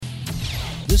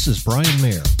This is Brian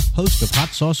Mayer, host of Hot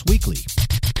Sauce Weekly,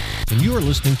 and you are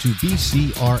listening to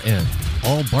BCRN,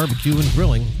 all barbecue and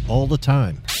grilling all the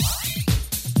time.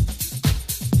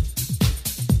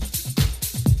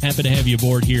 Happy to have you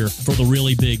aboard here for the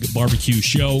really big barbecue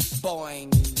show. Boing.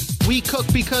 We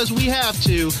cook because we have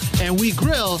to, and we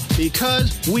grill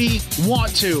because we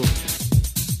want to.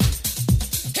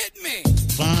 Hit me!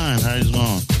 Fine, how's it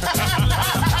going?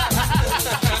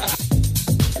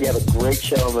 You have a great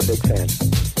show. I'm a big fan.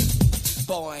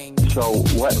 Boing. So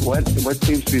what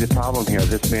seems to be the problem here?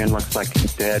 This man looks like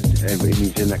he's dead, and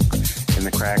he's in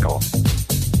the crackle.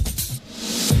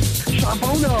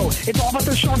 Charbono! It's all about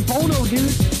the charbono, dude!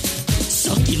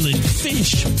 Succulent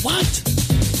fish. What?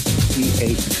 He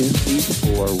ate sushi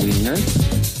for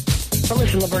wieners. But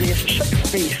listen, Lavernius, shut your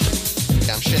face.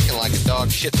 I'm shaking like a dog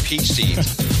shit peach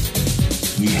seeds.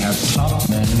 We have top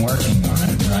men working on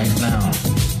it right now.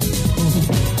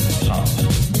 Top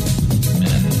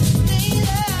men.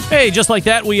 Hey, just like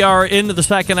that, we are into the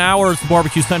second hour. It's the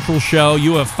Barbecue Central show.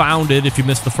 You have found it. If you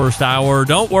missed the first hour,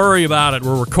 don't worry about it.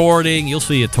 We're recording. You'll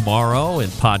see it tomorrow in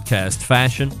podcast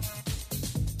fashion.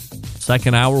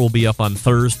 Second hour will be up on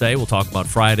Thursday. We'll talk about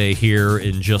Friday here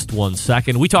in just 1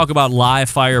 second. We talk about live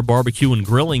fire barbecue and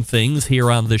grilling things here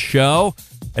on the show,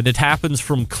 and it happens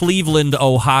from Cleveland,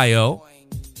 Ohio,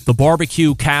 the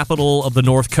barbecue capital of the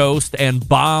North Coast, and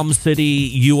Bomb City,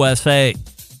 USA.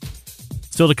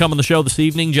 Still to come on the show this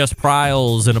evening, Jess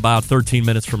Pryles in about 13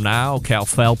 minutes from now. Cal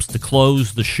Phelps to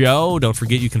close the show. Don't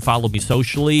forget you can follow me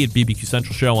socially at BBQ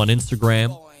Central Show on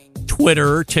Instagram,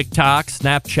 Twitter, TikTok,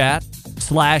 Snapchat,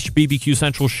 /BBQ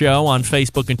Central Show on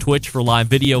Facebook and Twitch for live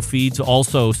video feeds.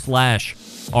 Also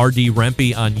 /RD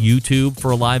Rempe on YouTube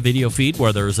for a live video feed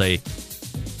where there's a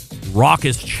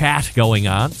raucous chat going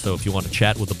on. So if you want to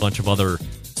chat with a bunch of other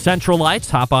Centralites,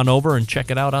 hop on over and check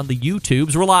it out on the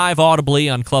YouTubes. We're live audibly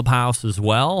on Clubhouse as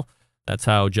well. That's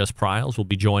how Jess Pryles will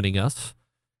be joining us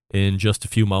in just a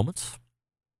few moments.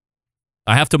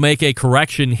 I have to make a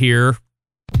correction here.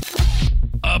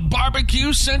 A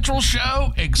Barbecue Central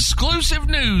Show exclusive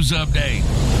news update.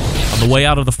 On the way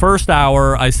out of the first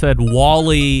hour, I said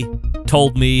Wally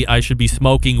told me I should be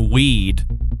smoking weed.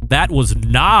 That was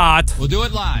not. We'll do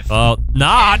it live.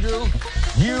 Not. Andrew,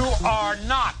 you are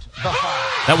not the fire.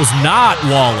 That was not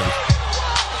Wally.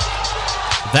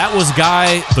 That was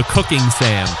Guy the Cooking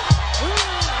Sam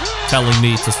telling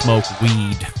me to smoke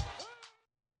weed.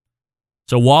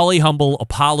 So Wally, humble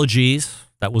apologies.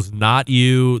 That was not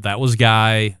you. That was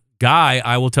Guy. Guy,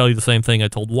 I will tell you the same thing I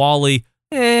told Wally.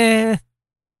 Not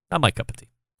my cup of tea.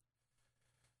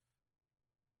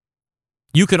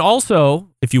 You could also,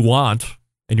 if you want,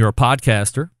 and you're a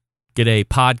podcaster, get a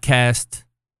podcast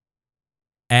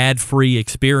ad-free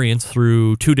experience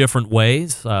through two different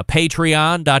ways.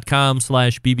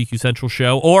 Patreon.com/BBQ Central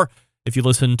Show. Or if you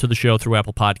listen to the show through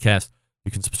Apple Podcasts,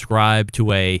 you can subscribe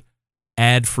to a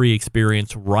ad-free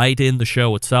experience right in the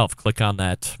show itself. Click on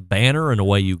that banner and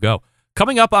away you go.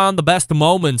 Coming up on the best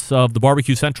moments of the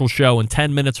Barbecue Central show in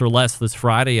 10 minutes or less this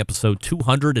Friday, episode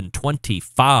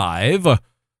 225,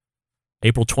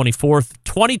 April 24th,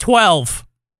 2012.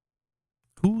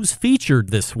 Who's featured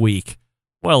this week?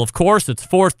 Well, of course, it's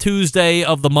fourth Tuesday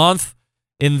of the month.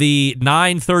 In the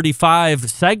 9:35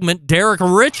 segment, Derek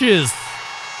Riches.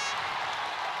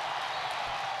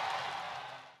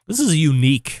 This is a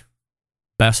unique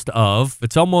best of.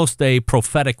 It's almost a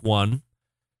prophetic one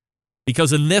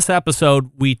because in this episode,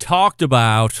 we talked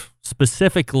about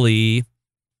specifically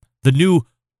the new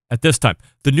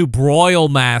Broil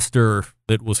Master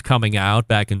that was coming out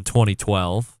back in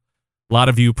 2012. A lot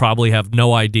of you probably have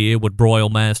no idea what Broil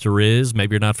Master is.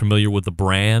 Maybe you're not familiar with the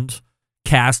brand.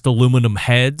 Cast aluminum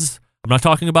heads. I'm not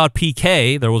talking about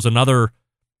PK. There was another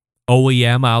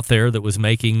OEM out there that was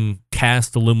making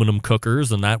cast aluminum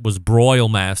cookers, and that was Broil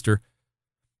Master.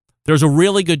 There's a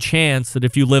really good chance that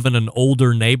if you live in an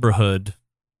older neighborhood,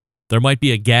 there might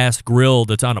be a gas grill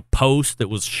that's on a post that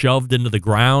was shoved into the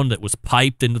ground, that was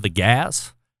piped into the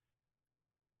gas.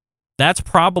 That's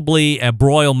probably a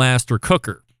Broil Master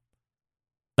cooker.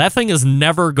 That thing is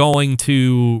never going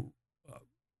to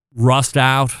rust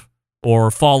out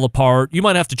or fall apart. You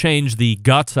might have to change the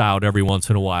guts out every once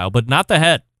in a while, but not the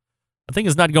head. The thing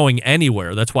is not going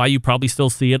anywhere. That's why you probably still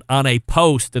see it on a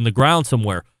post in the ground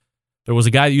somewhere. There was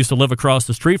a guy that used to live across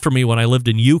the street from me when I lived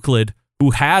in Euclid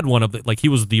who had one of the, like he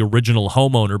was the original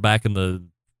homeowner back in the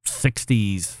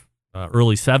 60s,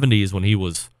 early 70s when he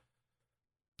was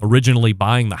originally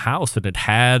buying the house, and it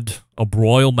had a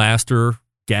Broil Master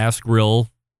gas grill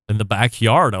in the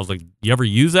backyard. I was like, you ever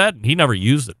use that? And he never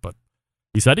used it, but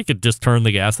he said he could just turn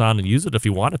the gas on and use it if he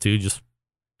wanted to. He just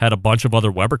had a bunch of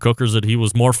other Weber cookers that he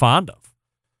was more fond of.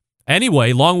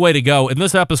 Anyway, long way to go. In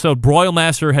this episode,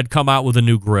 Broilmaster had come out with a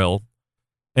new grill,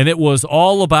 and it was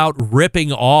all about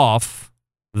ripping off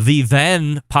the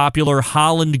then popular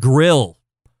Holland grill.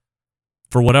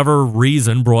 For whatever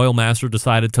reason, Broilmaster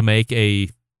decided to make a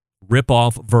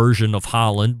rip-off version of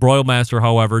Holland. Broilmaster,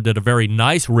 however, did a very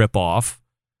nice rip-off.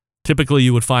 Typically,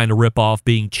 you would find a rip-off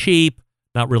being cheap,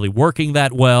 not really working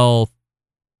that well,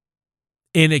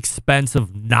 inexpensive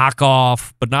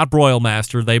knockoff, but not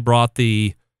Broilmaster. They brought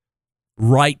the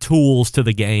right tools to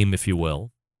the game, if you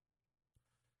will.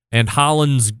 And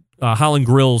Holland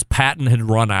Grill's patent had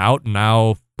run out, and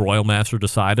now Broilmaster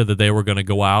decided that they were going to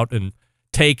go out and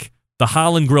take the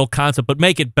Holland Grill concept, but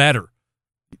make it better.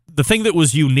 The thing that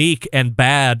was unique and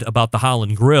bad about the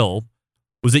Holland Grill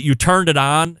was that you turned it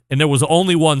on, and there was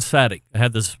only one setting. It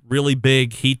had this really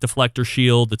big heat deflector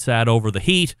shield that sat over the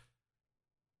heat,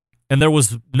 and there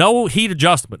was no heat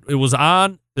adjustment. It was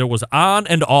on. There was on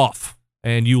and off,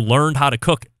 and you learned how to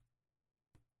cook it.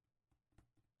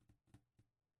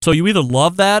 So you either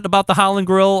love that about the Holland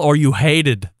Grill or you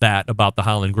hated that about the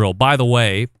Holland Grill. By the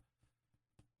way,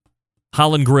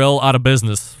 Holland Grill out of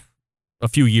business a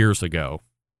few years ago.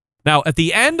 Now, at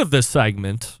the end of this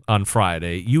segment on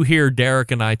Friday, you hear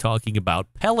Derek and I talking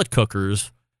about pellet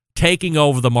cookers taking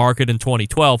over the market in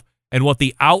 2012 and what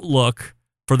the outlook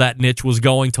for that niche was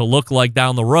going to look like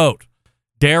down the road.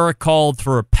 Derek called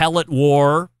for a pellet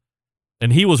war,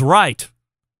 and he was right.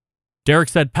 Derek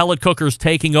said pellet cookers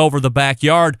taking over the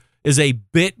backyard is a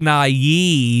bit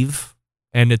naive,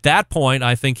 and at that point,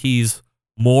 I think he's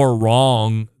more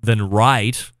wrong than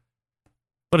right.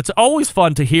 But it's always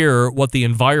fun to hear what the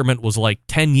environment was like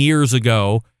 10 years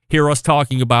ago, hear us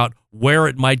talking about where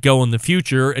it might go in the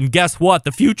future, and guess what?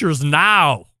 The future's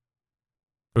now.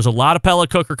 There's a lot of pellet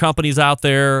cooker companies out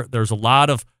there. There's a lot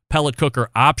of pellet cooker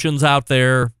options out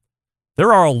there.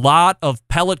 There are a lot of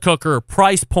pellet cooker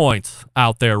price points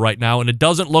out there right now, and it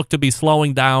doesn't look to be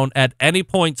slowing down at any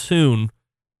point soon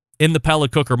in the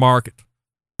pellet cooker market.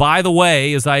 By the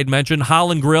way, as I had mentioned,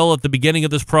 Holland Grill at the beginning of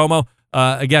this promo,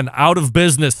 again, out of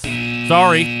business.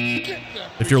 Sorry.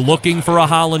 If you're looking for a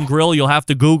Holland Grill, you'll have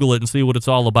to Google it and see what it's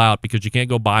all about because you can't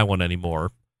go buy one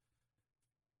anymore.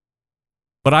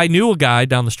 But I knew a guy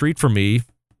down the street from me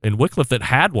in Wickliffe that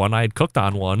had one. I had cooked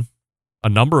on one a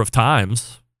number of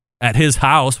times at his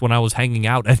house when I was hanging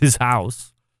out at his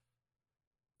house.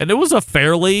 And it was a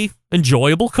fairly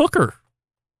enjoyable cooker.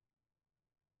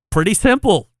 Pretty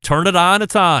simple. Turn it on,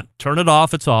 it's on. Turn it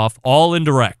off, it's off. All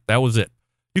indirect. That was it.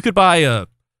 You could buy a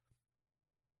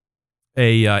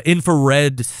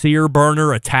infrared sear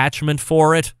burner attachment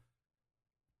for it.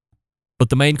 But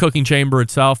the main cooking chamber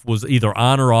itself was either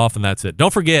on or off, and that's it.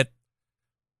 Don't forget,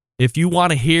 if you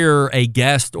want to hear a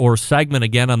guest or segment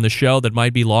again on the show that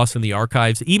might be lost in the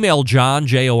archives, email John,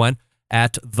 Jon,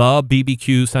 at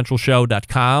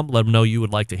thebbqcentralshow.com. Let him know you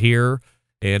would like to hear,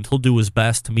 and he'll do his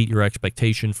best to meet your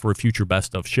expectation for a future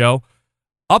Best of show.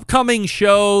 Upcoming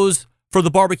shows for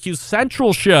the Barbecue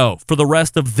Central show for the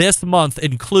rest of this month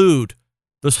include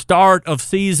the start of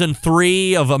Season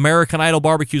 3 of American Idol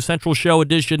Barbecue Central Show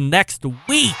edition next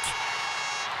week.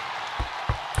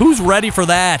 Who's ready for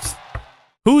that?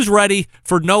 Who's ready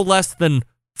for no less than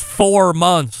 4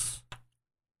 months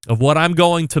of what I'm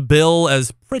going to bill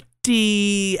as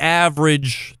pretty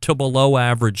average to below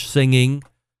average singing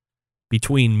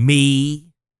between me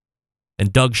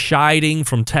and Doug Scheiding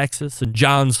from Texas and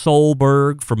John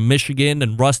Solberg from Michigan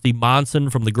and Rusty Monson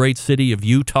from the great city of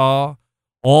Utah,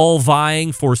 all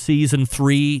vying for Season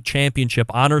 3 championship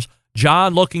honors.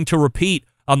 John looking to repeat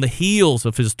on the heels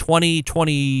of his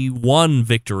 2021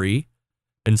 victory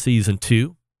in Season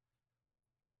 2.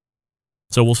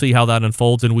 So we'll see how that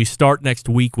unfolds, and we start next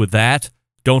week with that.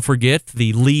 Don't forget,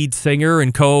 the lead singer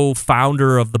and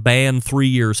co-founder of the band 3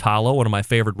 Years Hollow, one of my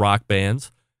favorite rock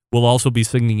bands, will also be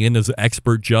singing in as an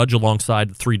expert judge alongside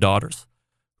the three daughters,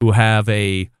 who have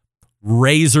a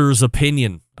razor's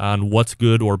opinion on what's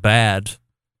good or bad.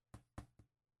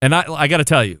 And I got to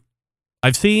tell you,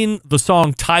 I've seen the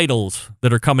song titles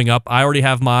that are coming up. I already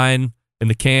have mine in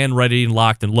the can, ready and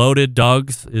locked and loaded.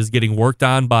 Doug's is getting worked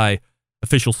on by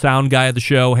official sound guy of the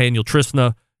show, Haniel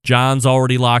Trisna. John's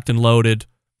already locked and loaded.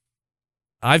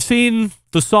 I've seen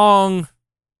the song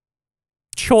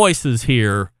choices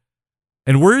here,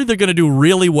 and we're either going to do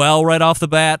really well right off the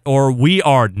bat, or we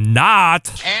are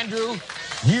not. Andrew,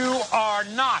 you are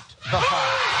not the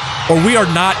fire. Or we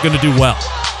are not going to do well.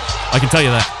 I can tell you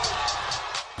that.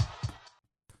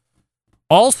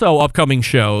 Also, upcoming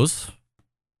shows.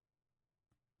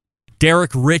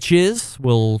 Derek Riches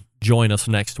will join us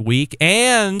next week.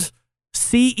 And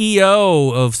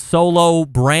CEO of Solo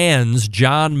Brands,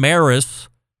 John Maris,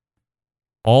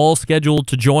 all scheduled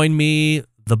to join me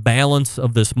the balance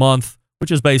of this month,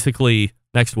 which is basically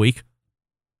next week.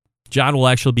 John will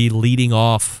actually be leading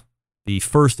off the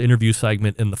first interview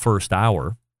segment in the first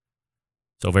hour.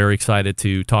 So very excited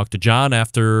to talk to John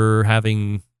after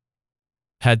having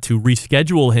had to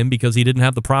reschedule him because he didn't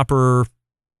have the proper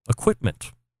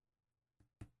equipment.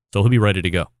 So he'll be ready to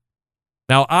go.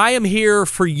 Now, I am here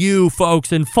for you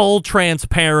folks in full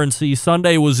transparency.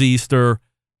 Sunday was Easter.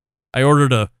 I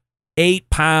ordered a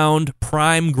 8-pound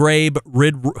prime grade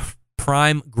rib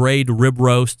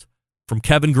roast from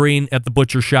Kevin Green at the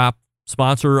Butcher Shop,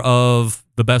 sponsor of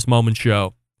the Best Moment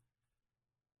Show.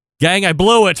 Gang, I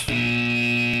blew it.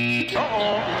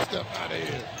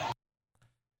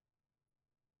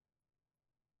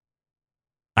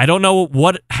 I don't know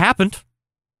what happened,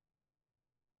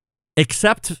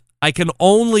 except I can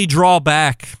only draw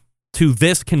back to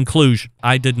this conclusion.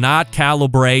 I did not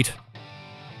calibrate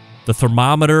the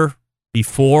thermometer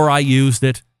before I used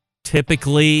it.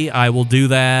 Typically, I will do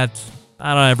that,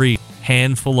 I don't know, every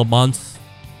handful of months.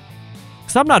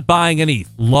 Because I'm not buying any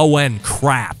low-end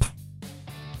crap.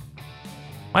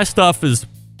 My stuff is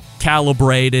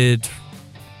calibrated,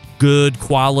 good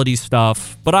quality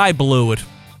stuff, but I blew it.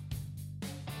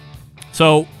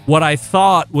 So what I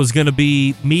thought was going to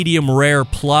be medium rare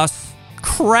plus,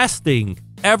 cresting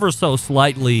ever so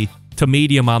slightly to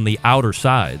medium on the outer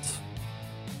sides.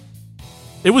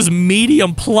 It was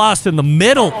medium plus in the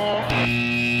middle.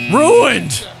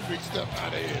 Ruined.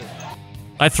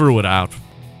 I threw it out.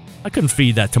 I couldn't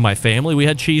feed that to my family. We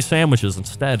had cheese sandwiches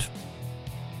instead.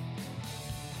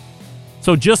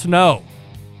 So just know,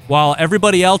 while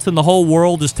everybody else in the whole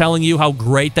world is telling you how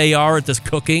great they are at this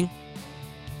cooking,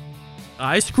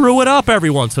 I screw it up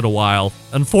every once in a while.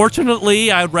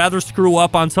 Unfortunately, I'd rather screw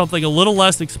up on something a little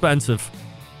less expensive.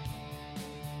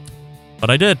 But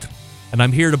I did. And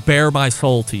I'm here to bare my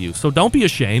soul to you. So don't be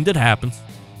ashamed. It happens.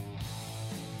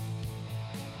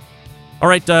 All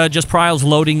right, Jess Pryles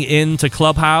loading into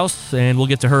Clubhouse, and we'll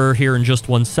get to her here in just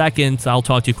 1 second. I'll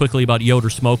talk to you quickly about Yoder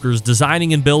Smokers,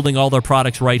 designing and building all their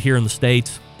products right here in the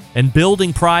States, and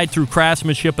building pride through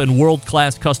craftsmanship and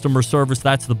world-class customer service.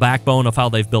 That's the backbone of how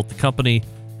they've built the company.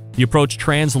 The approach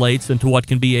translates into what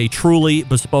can be a truly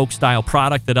bespoke-style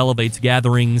product that elevates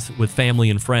gatherings with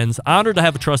family and friends. Honored to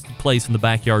have a trusted place in the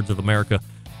backyards of America.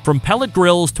 From pellet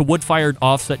grills to wood-fired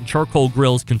offset and charcoal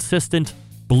grills, consistent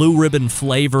blue ribbon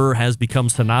flavor has become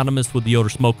synonymous with the Yoder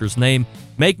Smokers name.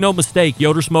 Make no mistake,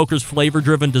 Yoder Smokers'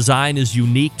 flavor-driven design is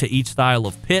unique to each style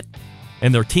of pit,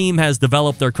 and their team has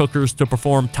developed their cookers to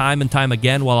perform time and time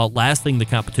again while outlasting the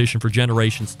competition for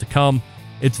generations to come.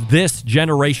 It's this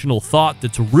generational thought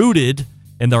that's rooted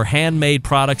in their handmade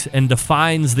products and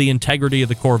defines the integrity of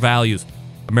the core values.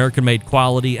 American-made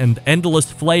quality and endless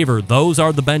flavor, those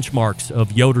are the benchmarks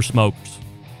of Yoder Smokers.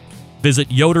 Visit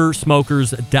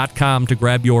yodersmokers.com to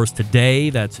grab yours today.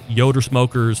 That's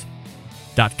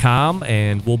yodersmokers.com,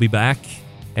 and we'll be back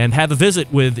and have a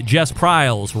visit with Jess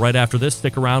Pryles right after this.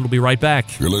 Stick around. We'll be right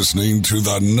back. You're listening to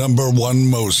the #1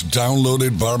 most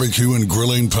downloaded barbecue and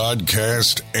grilling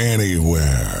podcast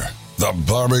anywhere. The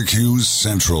Barbecue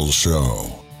Central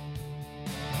Show.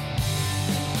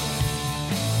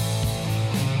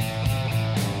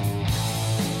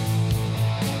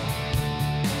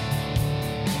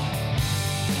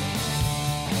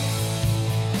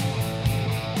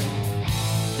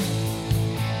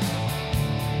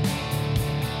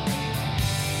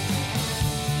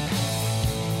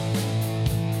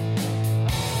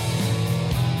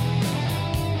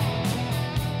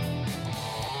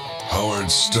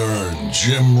 Howard Stern,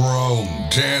 Jim Rome,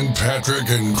 Dan Patrick,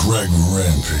 and Greg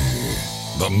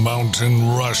Rempe. The Mountain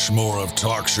Rushmore of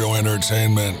talk show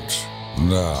entertainment.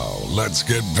 Now, let's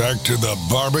get back to the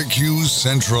Barbecue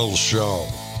Central Show.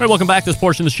 All right, welcome back. This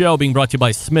portion of the show being brought to you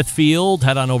by Smithfield.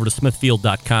 Head on over to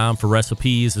smithfield.com for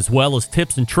recipes as well as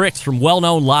tips and tricks from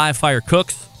well-known live fire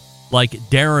cooks like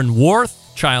Darren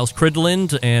Worth, Giles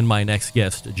Cridland, and my next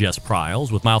guest, Jess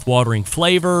Pryles, with mouth-watering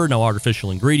flavor, no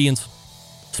artificial ingredients.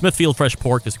 Smithfield Fresh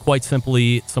Pork is quite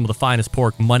simply some of the finest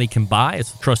pork money can buy.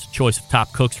 It's the trusted choice of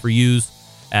top cooks for use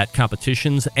at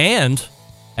competitions and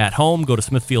at home. Go to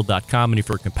smithfield.com, and if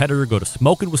you're a competitor, go to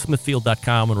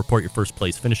smokingwithsmithfield.com and report your first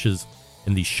place finishes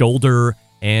in the shoulder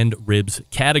and ribs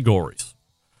categories.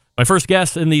 My first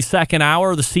guest in the second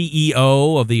hour, the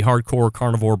CEO of the Hardcore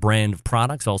Carnivore Brand of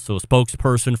products, also a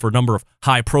spokesperson for a number of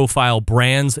high-profile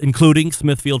brands, including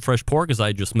Smithfield Fresh Pork, as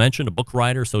I just mentioned, a book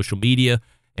writer, social media,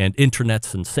 and internet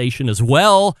sensation, as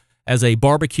well as a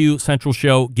Barbecue Central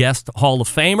Show guest Hall of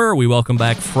Famer. We welcome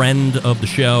back friend of the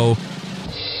show,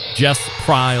 Jess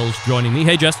Pryles, joining me.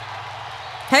 Hey, Jess.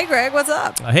 Hey, Greg, what's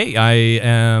up? Hey, I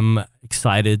am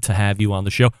excited to have you on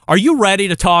the show. Are you ready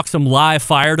to talk some live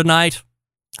fire tonight?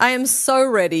 I am so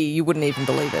ready, you wouldn't even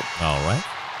believe it. All right.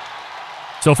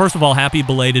 So first of all, happy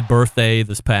belated birthday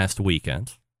this past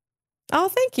weekend. Oh,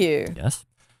 thank you. Yes.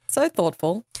 So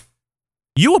thoughtful.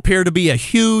 You appear to be a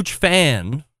huge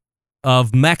fan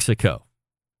of Mexico.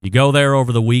 You go there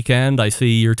over the weekend. I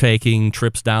see you're taking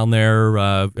trips down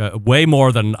there way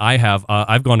more than I have.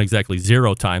 I've gone exactly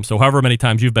 0 times. So however many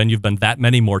times you've been that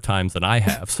many more times than I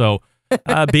have. So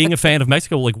being a fan of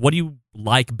Mexico, like, what do you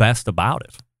like best about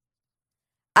it?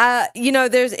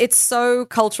 It's so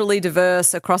culturally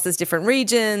diverse across its different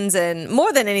regions, and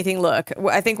more than anything, look,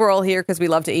 I think we're all here because we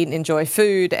love to eat and enjoy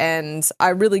food, and I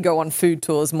really go on food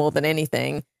tours more than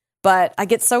anything. But I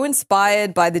get so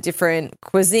inspired by the different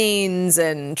cuisines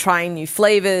and trying new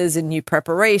flavors and new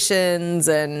preparations,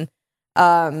 and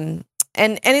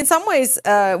in some ways,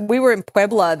 we were in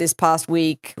Puebla this past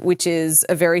week, which is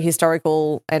a very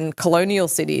historical and colonial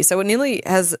city. So it nearly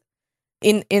has,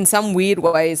 in some weird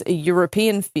ways, a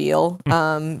European feel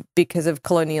because of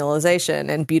colonialization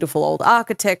and beautiful old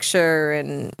architecture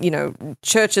and,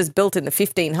 churches built in the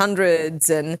 1500s,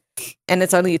 and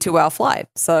it's only a 2-hour flight.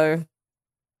 So,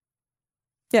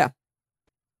 yeah.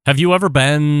 Have you ever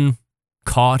been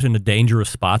caught in a dangerous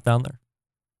spot down there?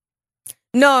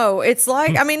 No, it's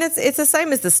like, it's the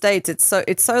same as the States.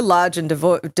 It's so large and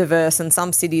diverse, and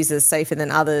some cities are safer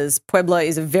than others. Puebla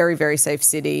is a very, very safe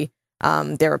city.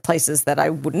 There are places that I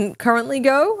wouldn't currently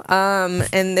go,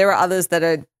 and there are others that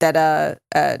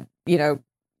are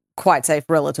quite safe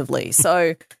relatively.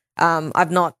 So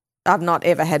I've not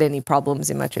ever had any problems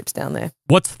in my trips down there.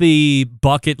 What's the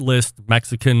bucket list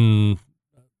Mexican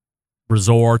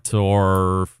resort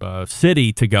or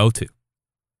city to go to?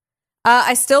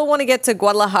 I still want to get to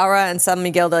Guadalajara and San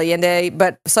Miguel de Allende,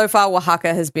 but so far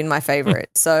Oaxaca has been my favorite.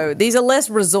 So these are less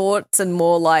resorts and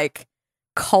more like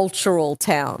cultural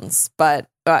towns. But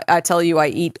I tell you, I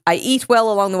eat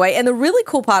well along the way. And the really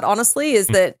cool part, honestly, is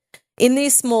that in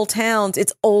these small towns,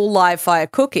 it's all live fire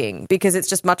cooking because it's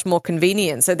just much more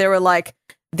convenient. So there are like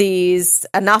these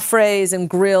anafres and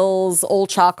grills, all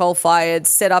charcoal fired,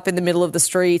 set up in the middle of the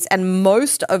streets. And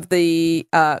most of the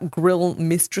grill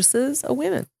mistresses are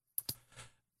women.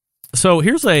 So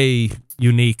here's a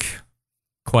unique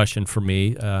question for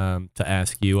me to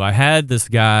ask you. I had this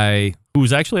guy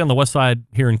who's actually on the west side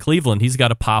here in Cleveland. He's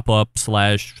got a pop-up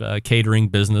 / catering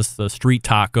business, Street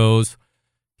Tacos.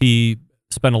 He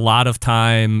spent a lot of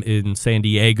time in San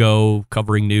Diego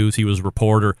covering news. He was a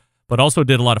reporter, but also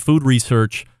did a lot of food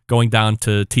research going down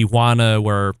to Tijuana,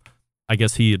 where I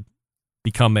guess he had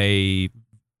become a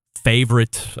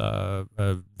favorite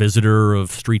visitor of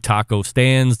street taco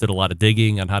stands, did a lot of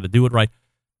digging on how to do it right.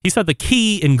 He said the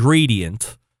key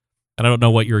ingredient, and I don't know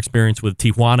what your experience with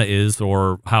Tijuana is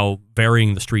or how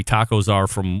varying the street tacos are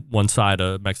from one side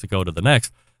of Mexico to the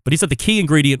next, but he said the key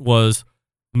ingredient was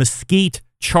mesquite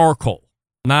charcoal.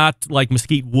 Not like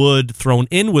mesquite wood thrown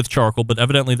in with charcoal, but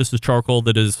evidently this is charcoal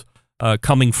that is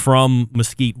coming from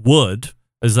mesquite wood.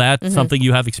 Is that something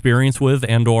you have experience with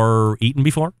and or eaten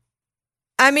before?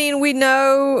 I mean, we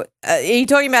know, are you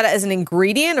talking about it as an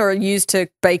ingredient or used to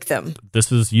bake them?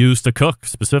 This is used to cook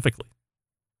specifically.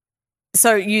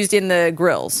 So used in the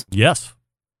grills? Yes.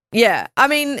 Yeah. I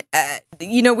mean,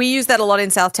 we use that a lot in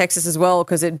South Texas as well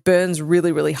because it burns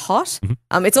really, really hot.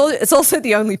 It's also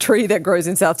the only tree that grows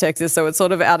in South Texas, so it's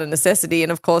sort of out of necessity.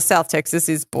 And of course, South Texas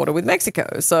is border with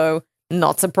Mexico, so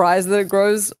not surprised that it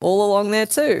grows all along there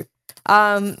too.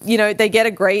 They get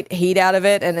a great heat out of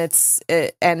it, and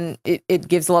it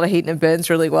gives a lot of heat and it burns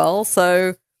really well.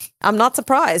 So I'm not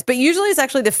surprised. But usually it's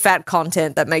actually the fat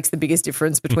content that makes the biggest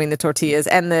difference between the tortillas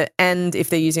and if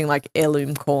they're using like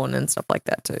heirloom corn and stuff like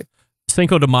that too.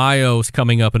 Cinco de Mayo is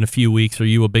coming up in a few weeks. Are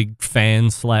you a big fan /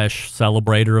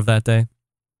 celebrator of that day?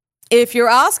 If you're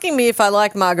asking me if I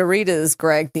like margaritas,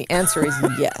 Greg, the answer is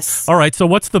yes. All right. So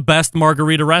what's the best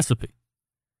margarita recipe?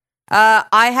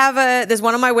 There's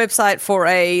one on my website for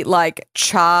a like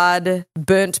charred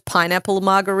burnt pineapple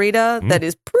margarita that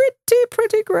is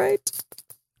pretty great.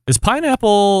 Is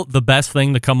pineapple the best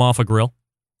thing to come off a grill?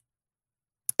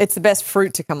 It's the best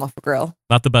fruit to come off a grill.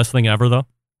 Not the best thing ever, though?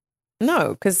 No,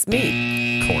 because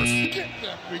meat. Of course. Get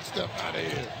that big stuff out of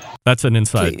here. That's an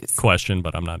inside question,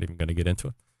 but I'm not even going to get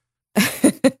into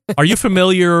it. Are you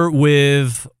familiar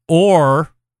with,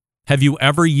 or have you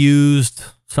ever used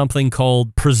something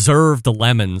called preserved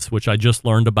lemons, which I just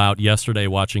learned about yesterday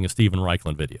watching a Steven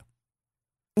Reichland video?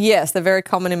 Yes, they're very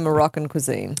common in Moroccan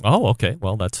cuisine. Oh, okay.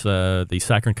 Well, that's the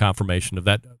second confirmation of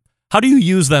that. How do you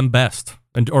use them best?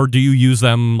 Or do you use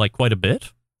them like quite a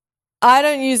bit? I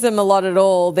don't use them a lot at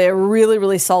all. They're really,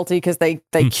 really salty because they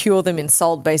cure them in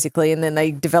salt, basically, and then they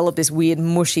develop this weird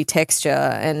mushy texture,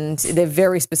 and they're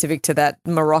very specific to that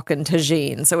Moroccan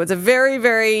tagine. So it's a very,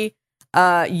 very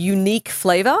unique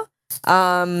flavor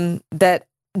that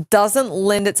doesn't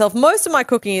lend itself. Most of my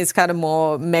cooking is kind of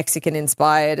more Mexican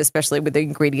inspired, especially with the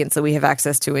ingredients that we have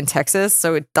access to in Texas.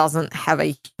 So it doesn't have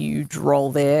a huge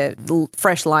role there.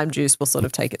 Fresh lime juice will sort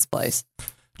of take its place.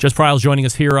 Jess Pryles joining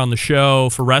us here on the show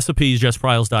for recipes,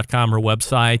 JessPryles.com, her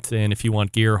website. And if you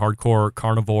want gear,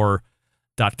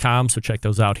 hardcorecarnivore.com. So check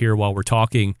those out here while we're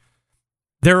talking.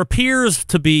 There appears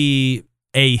to be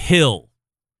a hill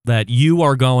that you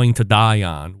are going to die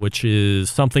on, which is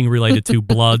something related to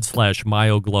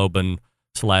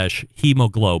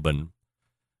blood/myoglobin/hemoglobin.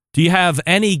 Do you have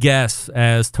any guess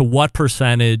as to what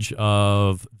percentage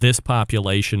of this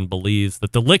population believes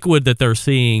that the liquid that they're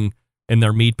seeing in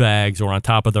their meat bags or on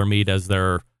top of their meat as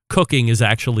they're cooking is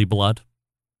actually blood?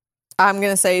 I'm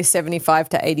going to say 75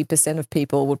 to 80% of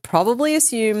people would probably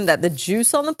assume that the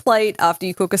juice on the plate after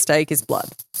you cook a steak is blood.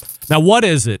 Now, what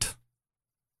is it?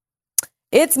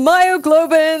 It's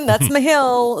myoglobin. That's my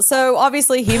hill. So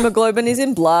obviously hemoglobin is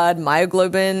in blood.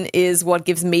 Myoglobin is what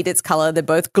gives meat its color. They're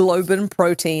both globin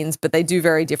proteins, but they do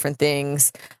very different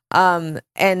things. And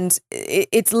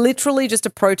it's literally just a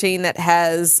protein that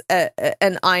has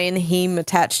an iron heme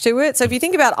attached to it. So if you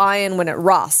think about iron when it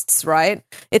rusts, right,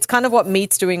 it's kind of what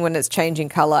meat's doing when it's changing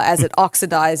color. As it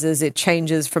oxidizes, it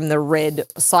changes from the red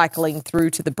cycling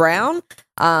through to the brown.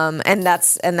 And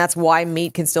that's why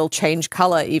meat can still change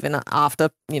color even after,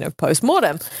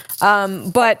 post-mortem.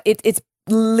 But it's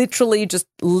literally just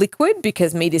liquid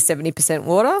because meat is 70%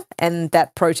 water, and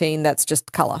that protein, that's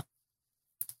just color.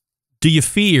 Do you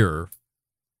fear,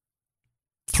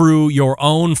 through your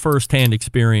own firsthand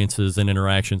experiences and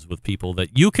interactions with people,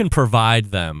 that you can provide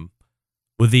them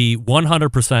with the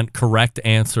 100% correct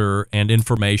answer and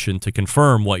information to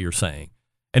confirm what you're saying?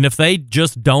 And if they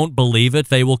just don't believe it,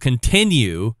 they will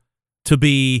continue to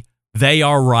be, they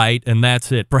are right, and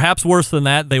that's it. Perhaps worse than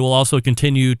that, they will also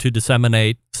continue to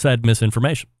disseminate said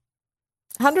misinformation.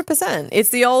 100%. It's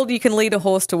the old you can lead a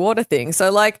horse to water thing.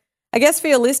 So, I guess for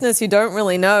your listeners who don't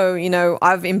really know,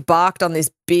 I've embarked on this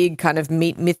big kind of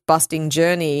meat myth-busting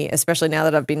journey, especially now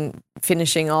that I've been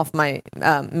finishing off my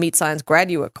meat science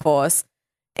graduate course.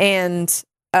 And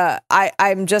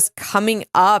I'm just coming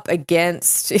up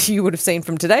against, you would have seen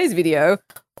from today's video,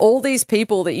 all these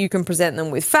people that you can present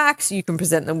them with facts, you can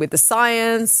present them with the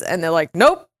science, and they're like,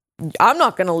 nope, I'm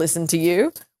not going to listen to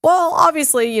you. Well,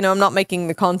 obviously, I'm not making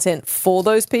the content for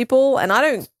those people, and I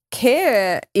don't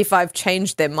care if I've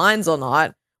changed their minds or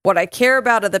not. What I care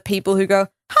about are the people who go,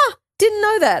 didn't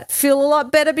know that. Feel a lot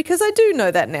better because I do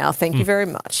know that now. Thank you very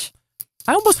much.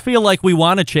 I almost feel like we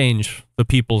want to change the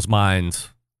people's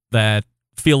minds that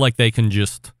feel like they can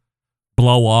just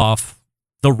blow off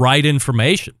the right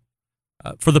information.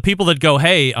 For the people that go,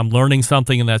 hey, I'm learning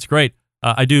something and that's great.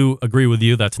 I do agree with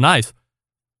you. That's nice.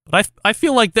 But I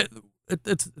feel like that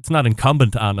it's not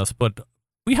incumbent on us, but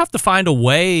we have to find a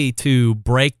way to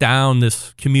break down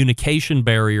this communication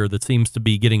barrier that seems to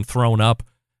be getting thrown up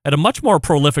at a much more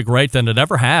prolific rate than it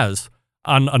ever has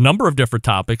on a number of different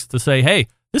topics, to say, hey,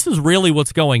 this is really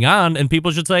what's going on. And people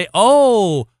should say,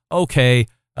 oh, okay,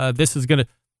 this is going to...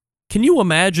 Can you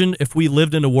imagine if we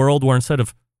lived in a world where instead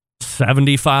of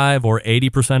 75 or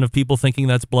 80% of people thinking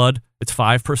that's blood, it's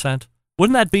 5%?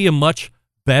 Wouldn't that be a much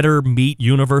better meat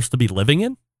universe to be living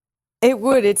in? It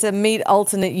would. It's a meat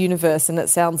alternate universe, and it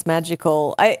sounds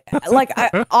magical. I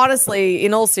honestly,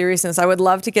 in all seriousness, I would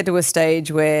love to get to a stage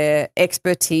where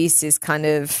expertise is kind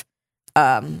of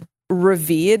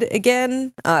revered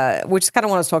again, which is kind of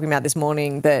what I was talking about this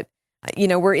morning, that,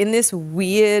 we're in this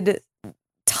weird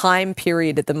time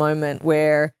period at the moment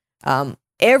where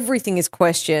everything is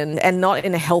questioned, and not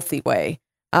in a healthy way.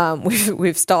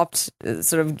 We've stopped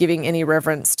sort of giving any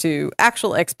reverence to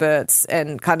actual experts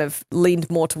and kind of leaned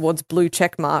more towards blue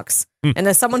check marks. And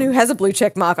as someone who has a blue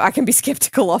check mark, I can be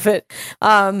skeptical of it.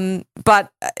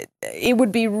 But it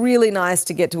would be really nice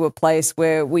to get to a place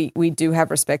where we do have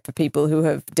respect for people who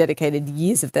have dedicated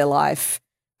years of their life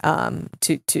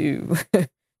to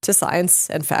science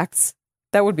and facts.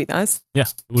 That would be nice. Yeah,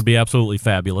 it would be absolutely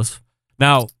fabulous.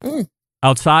 Now,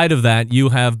 outside of that, you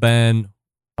have been...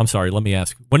 I'm sorry, let me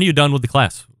ask. When are you done with the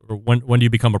class? Or when do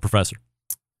you become a professor?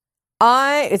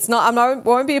 I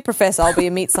won't be a professor. I'll be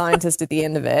a meat scientist at the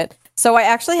end of it. So I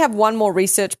actually have one more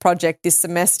research project this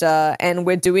semester, and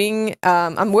we're doing,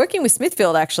 I'm working with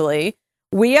Smithfield actually.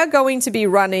 We are going to be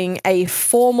running a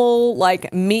formal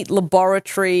meat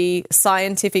laboratory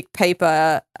scientific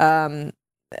paper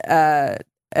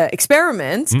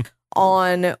experiment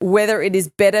on whether it is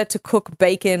better to cook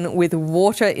bacon with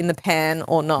water in the pan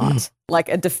or not. Like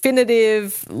a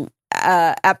definitive,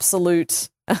 absolute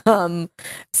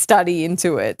study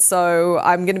into it. So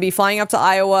I'm going to be flying up to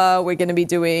Iowa. We're going to be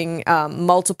doing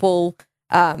multiple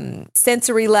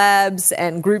sensory labs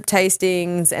and group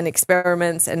tastings and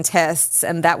experiments and tests,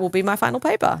 and that will be my final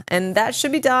paper. And that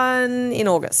should be done in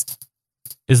August.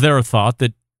 Is there a thought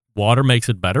that water makes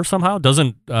it better somehow?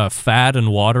 Doesn't fat and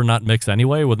water not mix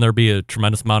anyway? Wouldn't there be a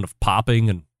tremendous amount of popping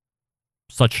and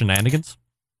such shenanigans?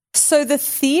 So the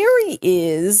theory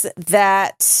is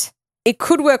that it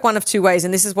could work one of two ways,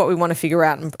 and this is what we want to figure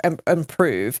out and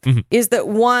prove, is that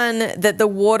one, that the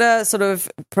water sort of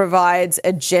provides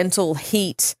a gentle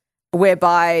heat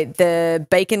whereby the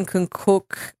bacon can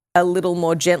cook a little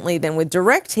more gently than with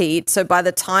direct heat. So by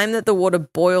the time that the water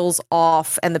boils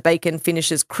off and the bacon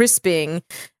finishes crisping,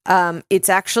 it's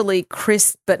actually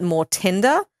crisp but more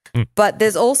tender. But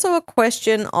there's also a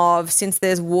question of, since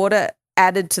there's water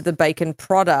added to the bacon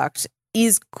product,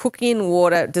 is cooking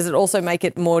water, does it also make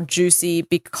it more juicy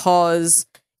because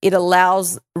it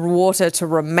allows water to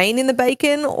remain in the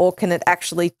bacon, or can it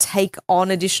actually take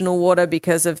on additional water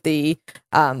because of the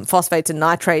phosphates and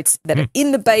nitrates that are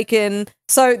in the bacon?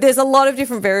 So there's a lot of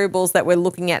different variables that we're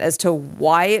looking at as to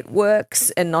why it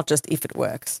works and not just if it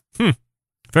works.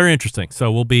 Very interesting.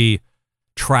 So we'll be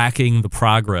tracking the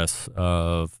progress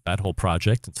of that whole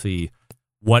project and see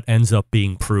what ends up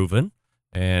being proven.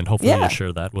 And hopefully you'll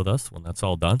share that with us when that's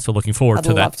all done. So looking forward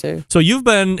to that. I'd love to. So you've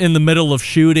been in the middle of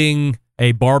shooting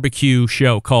a barbecue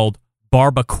show called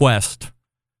BarbaQuest.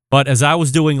 But as I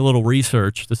was doing a little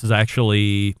research, this is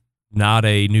actually not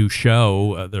a new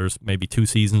show. There's maybe 2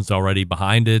 seasons already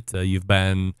behind it. You've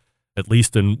been, at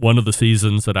least in one of the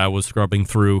seasons that I was scrubbing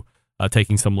through,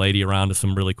 taking some lady around to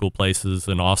some really cool places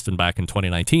in Austin back in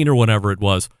 2019 or whenever it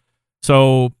was.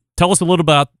 So tell us a little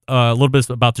bit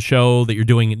about the show that you're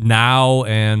doing now,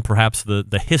 and perhaps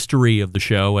the history of the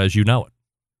show as you know it.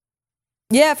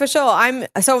 Yeah, for sure. I'm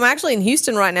actually in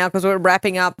Houston right now because we're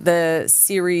wrapping up the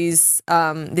series.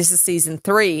 This is season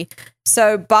 3.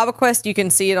 So BarbaQuest, you can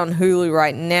see it on Hulu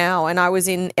right now. And I was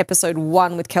in episode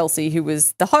 1 with Kelsey, who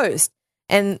was the host.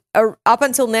 And up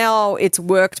until now, it's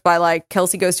worked by, like,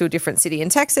 Kelsey goes to a different city in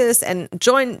Texas and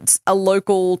joins a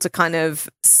local to kind of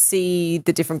see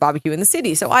the different barbecue in the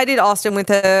city. So I did Austin with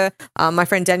her. My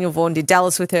friend Daniel Vaughan did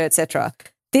Dallas with her, etc.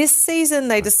 This season,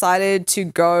 they decided to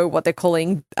go what they're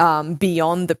calling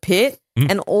beyond the pit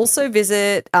and also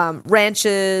visit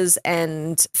ranches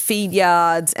and feed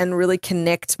yards and really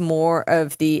connect more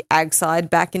of the ag side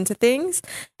back into things.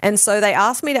 And so they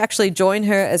asked me to actually join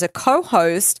her as a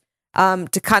co-host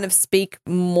to kind of speak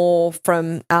more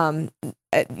from,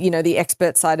 the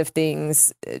expert side of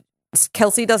things.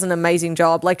 Kelsey does an amazing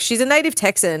job. Like, she's a native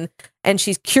Texan and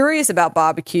she's curious about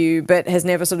barbecue, but has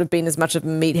never sort of been as much of a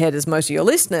meathead as most of your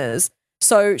listeners.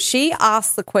 So she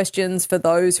asks the questions for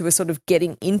those who are sort of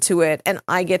getting into it, and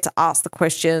I get to ask the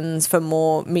questions for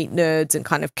more meat nerds and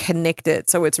kind of connect it.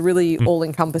 So it's really all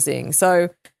encompassing. So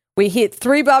we hit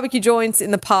 3 barbecue joints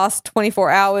in the past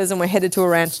 24 hours and we're headed to a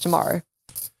ranch tomorrow.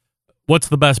 What's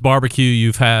the best barbecue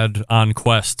you've had on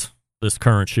Quest this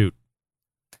current shoot?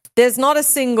 There's not a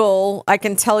single. I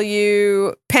can tell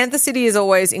you Panther City is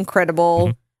always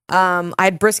incredible. I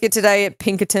had brisket today at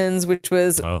Pinkerton's, which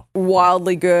was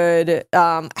wildly good.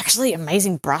 Actually,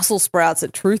 amazing Brussels sprouts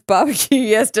at Truth Barbecue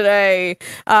yesterday.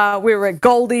 We were at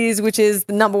Goldie's, which is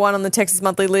the number 1 on the Texas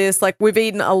Monthly list. Like, we've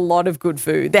eaten a lot of good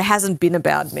food. There hasn't been a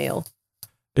bad meal.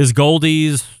 Is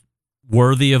Goldie's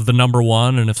worthy of the number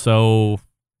 1? And if so,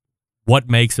 what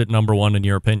makes it number 1 in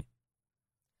your opinion?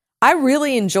 I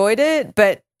really enjoyed it,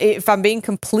 but if I'm being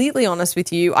completely honest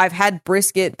with you, I've had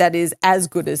brisket that is as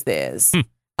good as theirs.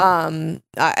 And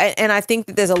I think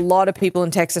that there's a lot of people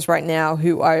in Texas right now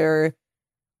who are,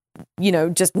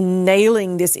 just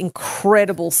nailing this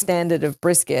incredible standard of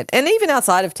brisket. And even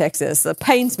outside of Texas, it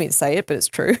pains me to say it, but it's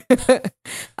true,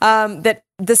 that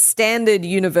the standard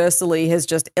universally has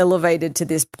just elevated to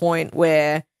this point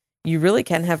where you really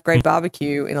can have great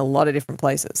barbecue in a lot of different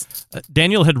places.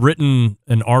 Daniel had written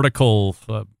an article,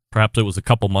 perhaps it was a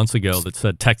couple months ago, that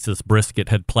said Texas brisket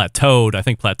had plateaued. I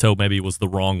think plateau maybe was the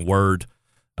wrong word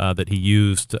that he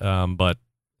used, but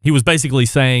he was basically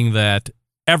saying that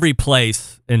every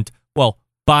place,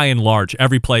 by and large,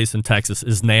 every place in Texas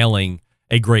is nailing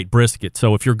a great brisket.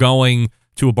 So if you're going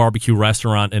to a barbecue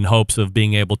restaurant in hopes of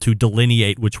being able to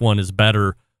delineate which one is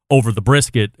better over the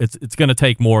brisket, it's going to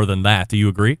take more than that. Do you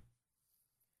agree?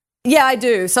 Yeah, I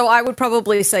do. So I would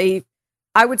probably say,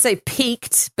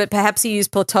 peaked, but perhaps he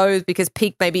used plateaus because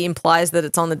peak maybe implies that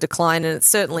it's on the decline, and it's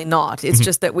certainly not. It's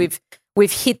just that we've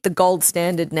hit the gold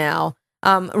standard now.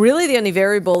 Really, the only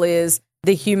variable is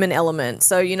the human element.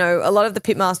 So, you know, a lot of the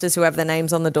pitmasters who have their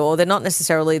names on the door, they're not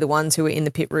necessarily the ones who are in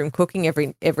the pit room cooking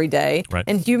every day. Right.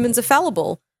 And humans are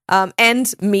fallible.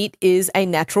 And meat is a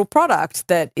natural product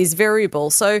that is variable.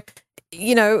 So,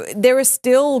 you know, there are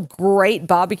still great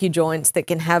barbecue joints that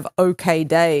can have okay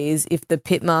days if the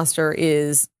pitmaster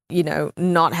is, you know,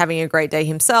 not having a great day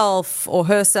himself or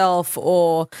herself,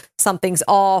 or something's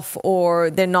off, or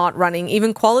they're not running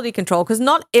even quality control, because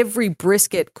not every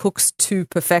brisket cooks to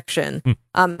perfection.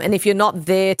 And if you're not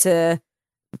there to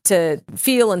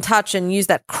feel and touch and use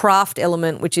that craft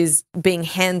element, which is being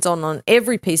hands-on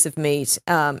every piece of meat,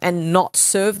 and not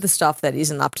serve the stuff that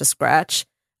isn't up to scratch,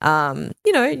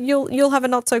 you know, you'll have a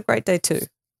not so great day too.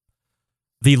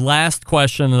 The last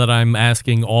question that I'm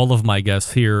asking all of my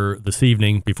guests here this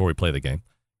evening before we play the game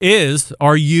is,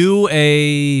 are you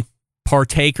a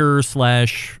partaker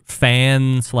 /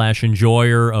 fan /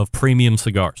 enjoyer of premium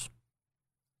cigars?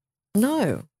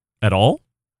 No. At all?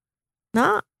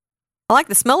 Nah. I like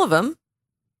the smell of them.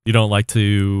 You don't like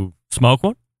to smoke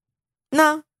one?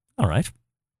 No. All right.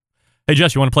 Hey,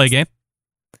 Jess, you want to play a game?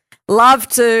 Love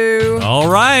to.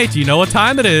 All right. You know what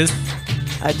time it is.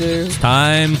 I do. It's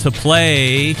time to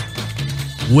play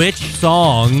Which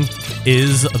Song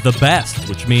is the Best,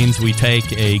 which means we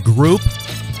take a group,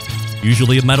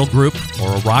 usually a metal group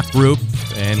or a rock group,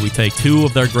 and we take two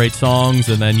of their great songs,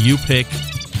 and then you pick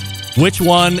which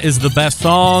one is the best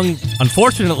song.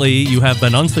 Unfortunately, you have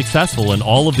been unsuccessful in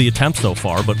all of the attempts so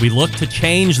far, but we look to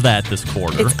change that this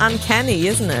quarter. It's uncanny,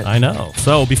 isn't it? I know.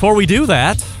 So before we do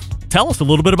that, tell us a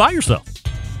little bit about yourself.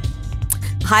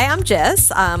 Hi, I'm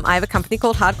Jess. I have a company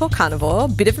called Hardcore Carnivore,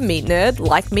 bit of a meat nerd,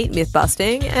 like meat myth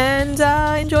busting, and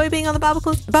enjoy being on the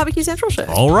Barbecue Central show.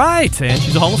 All right, and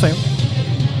she's a Hall of Famer.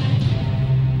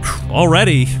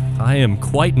 Already, I am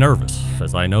quite nervous,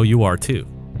 as I know you are too.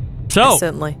 So,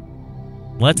 certainly.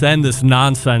 Let's end this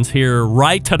nonsense here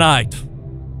right tonight.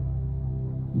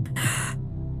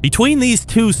 Between these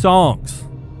two songs,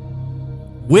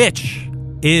 which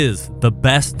is the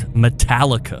best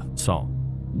Metallica song?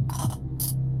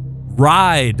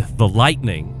 Ride the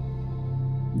Lightning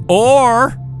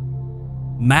or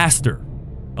Master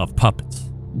of Puppets?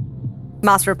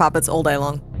 Master of Puppets all day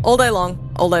long. All day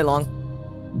long. All day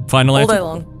long. Final answer? All day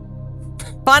long.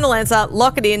 Final answer.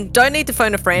 Lock it in. Don't need to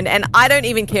phone a friend. And I don't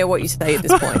even care what you say at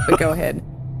this point, but go ahead.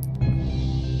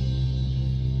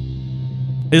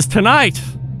 Is tonight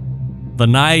the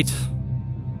night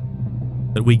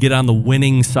that we get on the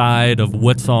winning side of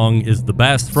what song is the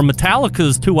best? From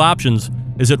Metallica's two options,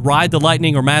 is it Ride the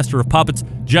Lightning or Master of Puppets?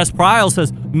 Jess Pryles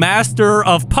says Master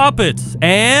of Puppets.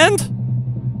 And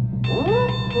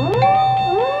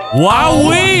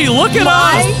wowee, look at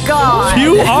us. My God.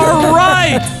 You are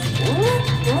right.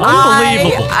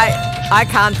 Unbelievable. I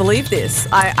can't believe this.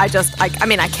 I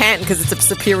mean, I can because it's a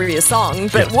superior song,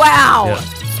 but wow. Yeah.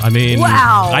 I mean,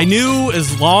 wow. I knew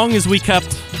as long as we kept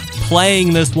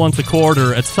playing this once a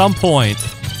quarter, at some point,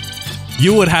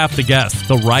 you would have to guess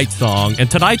the right song. And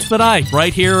tonight's the night,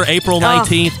 right here, April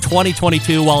 19th,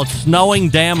 2022, while it's snowing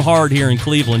damn hard here in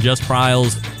Cleveland. Jess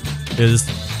Pryles is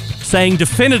saying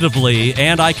definitively,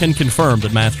 and I can confirm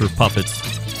that Master of Puppets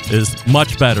is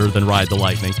much better than Ride the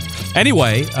Lightning.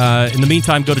 Anyway, in the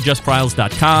meantime, go to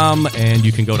JessPryles.com, and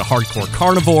you can go to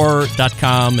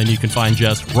HardcoreCarnivore.com, and you can find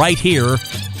Jess right here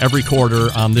every quarter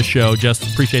on this show. Jess,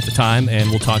 appreciate the time, and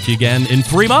we'll talk to you again in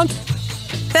 3 months.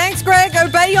 Thanks, Greg.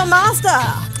 Obey your master.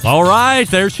 All right,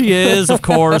 there she is, of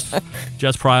course.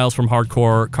 Jess Pryles from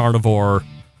Hardcore Carnivore,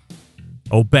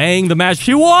 obeying the match.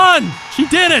 She won! She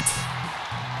did it!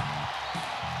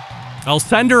 I'll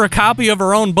send her a copy of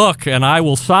her own book, and I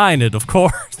will sign it, of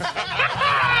course.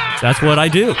 That's what I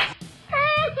do.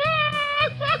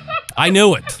 I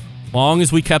knew it. As long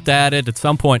as we kept at it at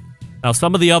some point. Now,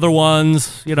 some of the other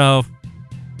ones, you know,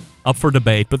 up for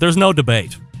debate, but there's no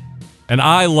debate. And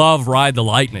I love Ride the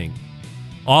Lightning.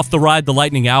 Off the Ride the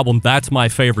Lightning album, that's my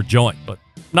favorite joint, but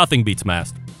nothing beats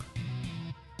Master.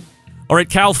 All right,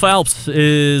 Cal Phelps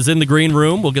is in the green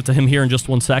room. We'll get to him here in just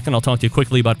 1 second. I'll talk to you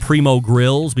quickly about Primo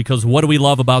Grills, because what do we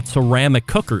love about ceramic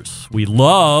cookers? We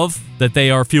love that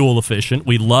they are fuel efficient.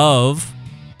 We love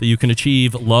that you can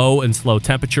achieve low and slow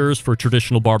temperatures for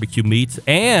traditional barbecue meats.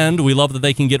 And we love that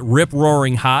they can get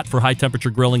rip-roaring hot for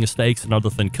high-temperature grilling of steaks and other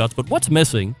thin cuts. But what's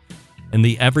missing in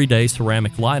the everyday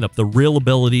ceramic lineup? The real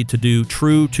ability to do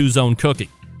true two-zone cooking.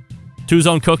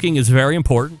 Two-zone cooking is very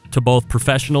important to both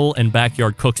professional and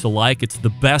backyard cooks alike. It's the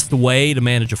best way to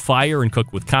manage a fire and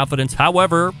cook with confidence.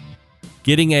 However,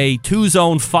 getting a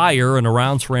two-zone fire in a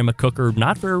round ceramic cooker,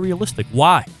 not very realistic.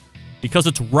 Why? Because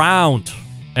it's round.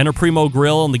 Enter Primo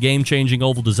Grill and the game-changing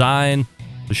oval design.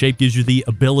 The shape gives you the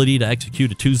ability to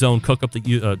execute a two-zone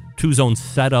two-zone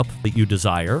setup that you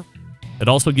desire. It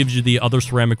also gives you the other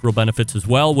ceramic grill benefits as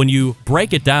well. When you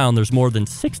break it down, there's more than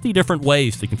 60 different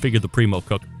ways to configure the Primo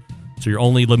Cook, so you're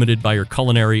only limited by your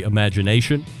culinary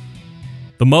imagination.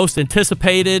 The most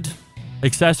anticipated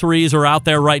accessories are out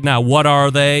there right now. What are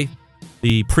they?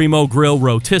 The Primo Grill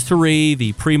Rotisserie,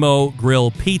 the Primo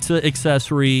Grill Pizza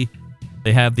accessory.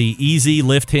 They have the easy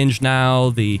lift hinge now,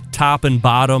 the top and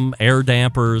bottom air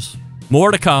dampers.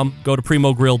 More to come. Go to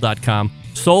primogrill.com.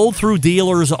 Sold through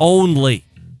dealers only.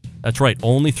 That's right,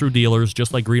 only through dealers,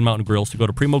 just like Green Mountain Grill. So go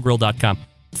to primogrill.com.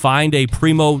 Find a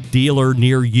Primo dealer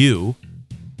near you,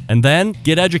 and then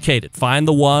get educated. Find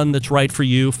the one that's right for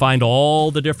you. Find all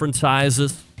the different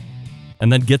sizes,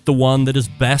 and then get the one that is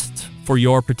best for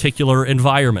your particular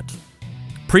environment.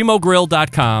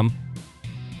 primogrill.com.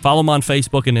 Follow them on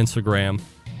Facebook and Instagram.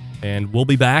 And we'll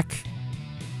be back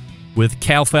with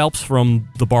Cal Phelps from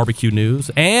the Barbecue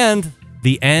News and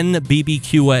the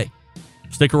NBBQA.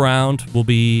 Stick around. We'll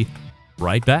be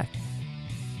right back.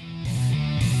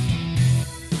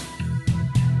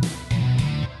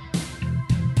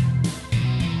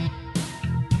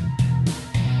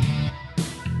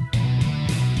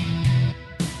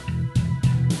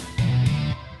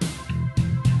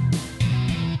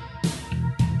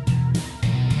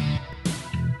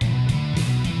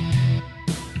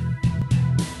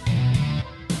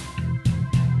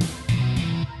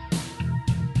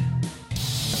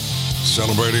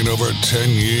 Celebrating over 10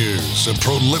 years of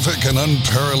prolific and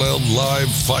unparalleled live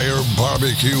fire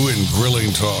barbecue and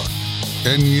grilling talk.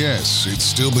 And yes, it's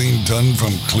still being done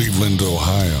from Cleveland,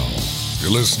 Ohio.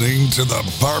 You're listening to the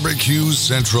Barbecue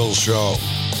Central Show.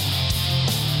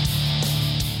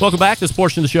 Welcome back. This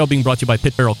portion of the show being brought to you by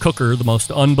Pit Barrel Cooker, the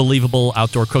most unbelievable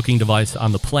outdoor cooking device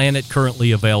on the planet,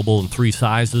 currently available in 3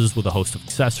 sizes with a host of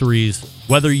accessories.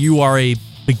 Whether you are a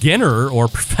beginner or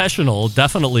professional,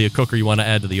 definitely a cooker you want to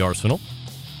add to the arsenal.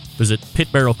 Visit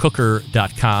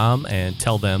pitbarrelcooker.com and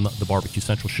tell them the Barbecue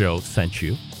Central Show sent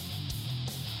you.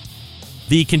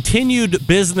 The continued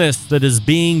business that is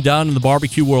being done in the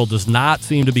barbecue world does not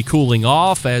seem to be cooling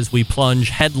off as we plunge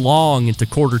headlong into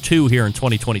quarter 2 here in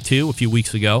 2022 a few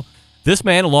weeks ago. This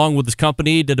man, along with his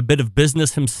company, did a bit of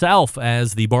business himself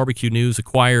as the Barbecue News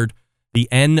acquired the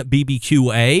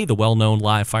NBBQA, the well-known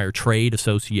live fire trade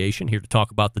association. Here to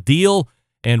talk about the deal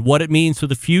and what it means for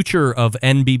the future of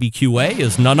NBBQA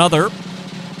is none other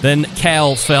than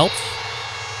Cal Phelps.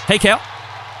 Hey, Cal.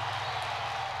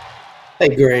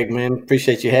 Hey, Greg, man.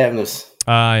 Appreciate you having us.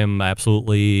 I am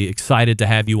absolutely excited to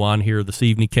have you on here this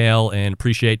evening, Cal, and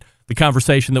appreciate the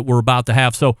conversation that we're about to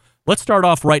have. So let's start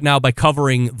off right now by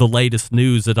covering the latest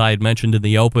news that I had mentioned in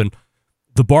the open.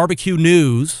 The Barbecue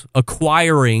News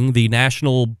acquiring the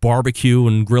National Barbecue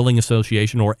and Grilling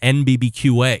Association, or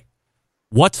NBBQA.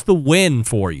 What's the win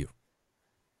for you?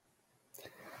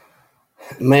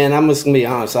 Man, I'm just going to be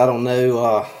honest. I don't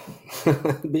know.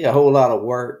 It'd be a whole lot of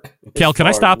work. Cal, can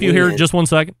I stop you here just 1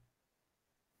 second?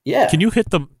 Yeah. Can you hit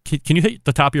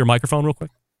the top of your microphone real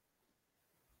quick?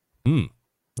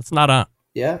 That's not on.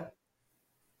 Yeah.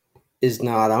 It's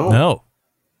not on. No.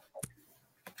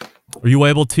 Are you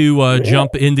able to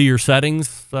jump into your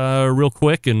settings real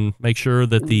quick and make sure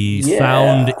that the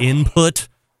sound input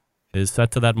is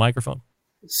set to that microphone?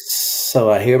 So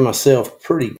I hear myself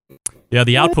pretty. Yeah,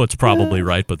 the output's probably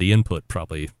right, but the input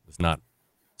probably is not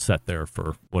set there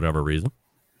for whatever reason.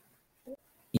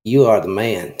 You are the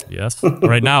man. Yes.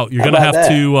 Right now, you're gonna have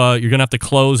to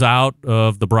close out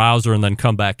of the browser and then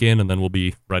come back in, and then we'll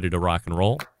be ready to rock and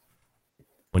roll.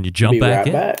 When you jump back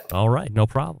in, all right, no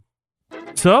problem.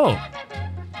 So,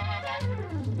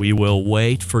 we will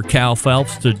wait for Cal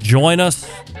Phelps to join us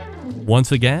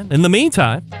once again. In the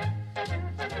meantime,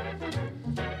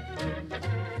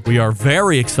 we are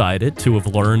very excited to have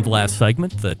learned last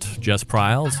segment that Jess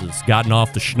Pryles has gotten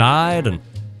off the schneid and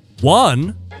won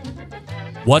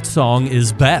What Song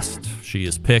Is Best. She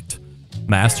has picked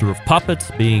Master of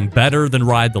Puppets being better than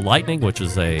Ride the Lightning, which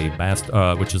is a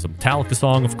Metallica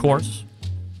song, of course.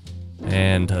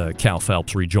 And Cal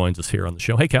Phelps rejoins us here on the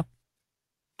show. Hey, Cal.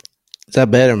 Is that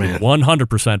better, man?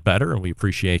 100% better, and we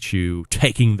appreciate you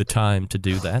taking the time to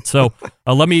do that. So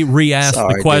let me re-ask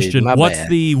the question. Dude, what's bad.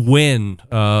 the win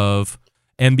of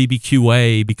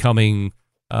NBBQA becoming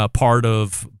part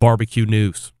of Barbecue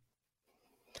News?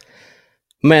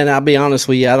 Man, I'll be honest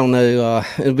with you. I don't know.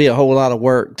 It'll be a whole lot of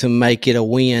work to make it a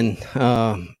win.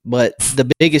 But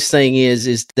the biggest thing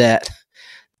is that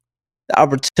the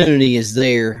opportunity is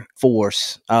there for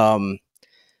us.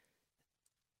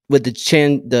 With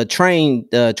the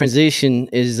transition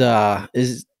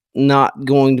is not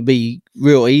going to be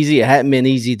real easy. It hadn't been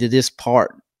easy to this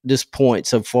part this point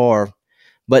so far,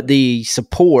 but the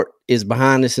support is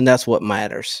behind us, and that's what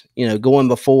matters. Going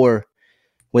before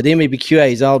with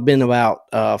NBBQA, it's all been about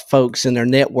folks in their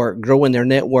network, growing their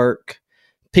network,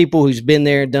 people who's been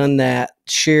there, done that,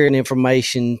 sharing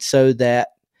information so that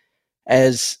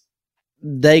as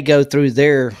they go through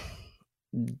their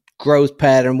growth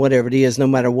pattern, whatever it is, no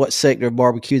matter what sector of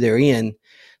barbecue they're in,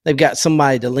 they've got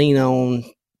somebody to lean on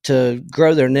to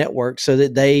grow their network so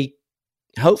that they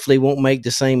hopefully won't make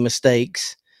the same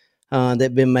mistakes that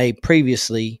have been made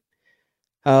previously.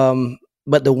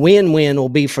 But the win-win will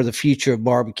be for the future of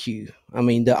barbecue. I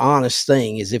mean, the honest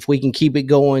thing is if we can keep it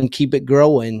going, keep it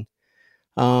growing,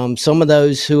 some of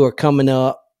those who are coming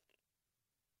up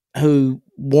who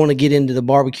want to get into the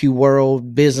barbecue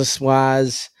world,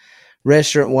 business-wise,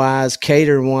 restaurant-wise,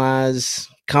 catering-wise,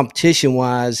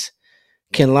 competition-wise,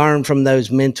 can learn from those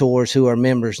mentors who are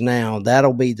members now. Those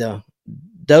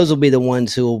will be the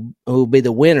ones who will be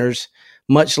the winners,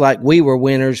 much like we were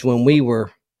winners when we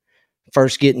were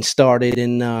first getting started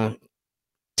and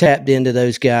tapped into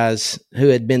those guys who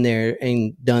had been there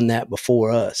and done that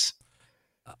before us.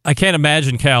 I can't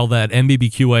imagine, Cal, that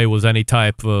NBBQA was any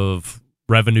type of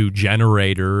revenue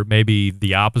generator, maybe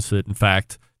the opposite, in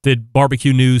fact. Did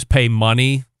Barbecue News pay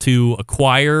money to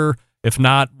acquire? If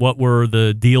not, what were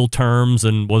the deal terms,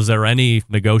 and was there any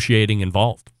negotiating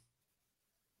involved?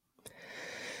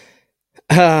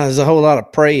 There's a whole lot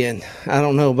of praying. I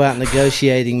don't know about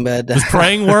negotiating, but does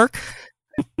praying work?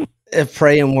 If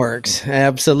praying works,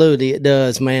 absolutely it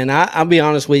does, man. I'll be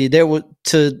honest with you.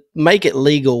 To make it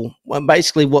legal,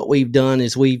 basically what we've done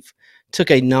is we've took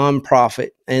a nonprofit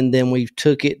and then we've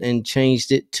took it and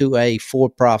changed it to a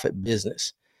for-profit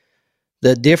business.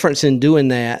 The difference in doing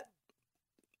that,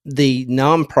 the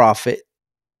nonprofit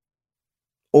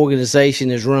organization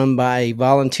is run by a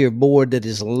volunteer board that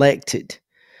is elected.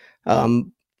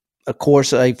 Of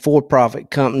course, a for-profit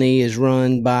company is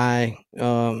run by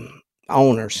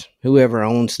owners, whoever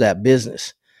owns that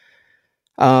business.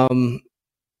 When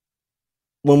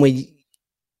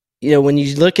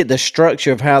you look at the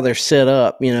structure of how they're set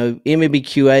up,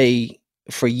 NBBQA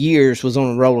for years was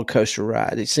on a roller coaster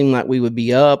ride. It seemed like we would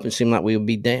be up, it seemed like we would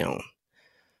be down.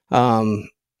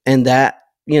 And that,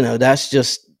 that's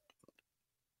just,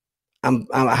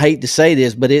 I hate to say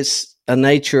this, but it's a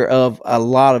nature of a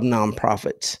lot of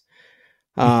nonprofits.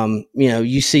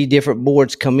 You see different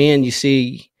boards come in, you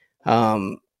see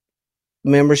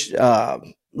members,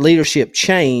 leadership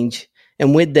change,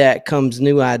 and with that comes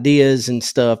new ideas and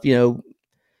stuff,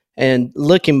 and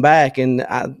looking back, and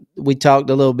we talked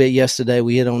a little bit yesterday,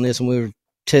 we hit on this and we were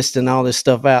testing all this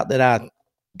stuff out that I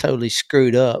totally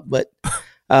screwed up, but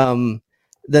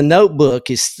the notebook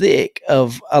is thick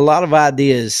of a lot of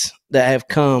ideas that have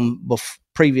come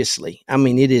previously. I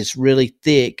mean, it is really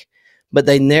thick, but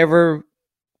they never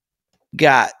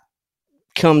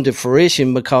come to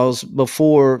fruition because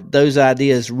before those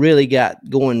ideas really got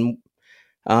going,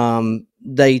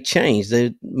 they changed.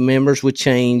 The members would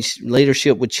change,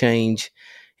 leadership would change,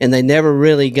 and they never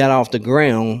really got off the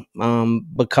ground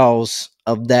because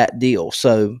of that deal.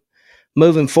 So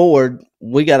moving forward,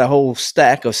 we got a whole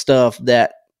stack of stuff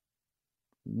that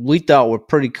we thought were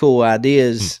pretty cool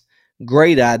ideas,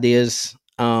 great ideas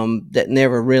that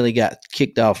never really got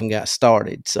kicked off and got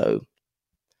started. So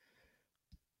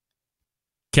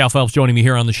Cal Phelps joining me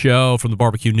here on the show from the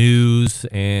Barbecue News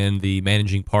and the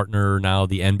managing partner, now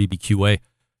the NBBQA.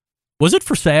 Was it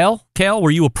for sale, Cal?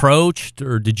 Were you approached,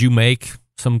 or did you make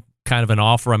some kind of an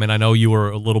offer? I mean, I know you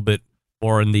were a little bit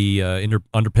more in the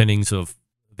underpinnings of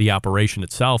the operation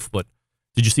itself, but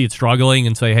did you see it struggling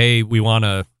and say, hey, we want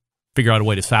to figure out a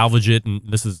way to salvage it, and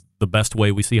this is the best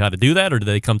way we see how to do that? Or did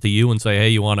they come to you and say, hey,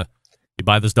 you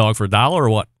buy this dog for $1 or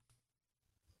what?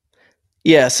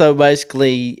 Yeah, so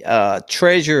basically,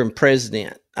 treasurer and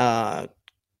president,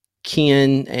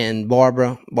 Ken and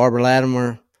Barbara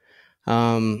Latimer,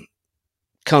 come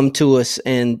to us,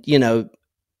 and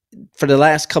for the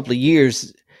last couple of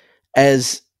years,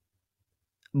 as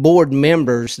board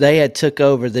members, they had took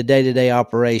over the day-to-day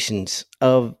operations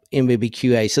of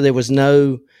NBBQA. So there was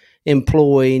no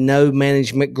employee, no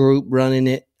management group running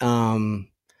it,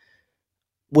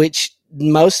 which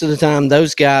most of the time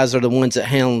those guys are the ones that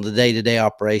handle the day-to-day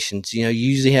operations. You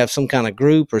usually have some kind of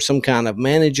group or some kind of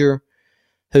manager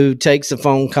who takes the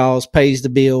phone calls, pays the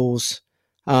bills,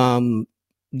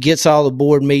 gets all the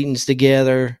board meetings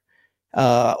together,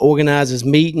 organizes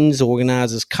meetings,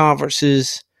 organizes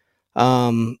conferences.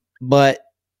 But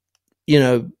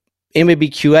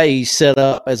NBBQA set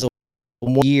up as a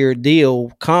 1-year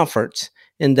deal conference,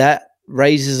 and that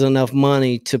raises enough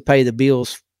money to pay the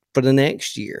bills for the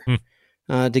next year.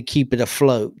 to keep it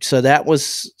afloat. So that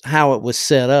was how it was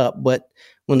set up. But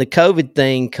when the COVID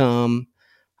thing come,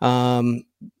 for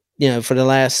the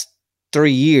last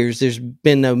 3 years, there's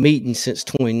been no meeting since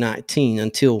 2019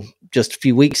 until just a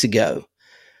few weeks ago.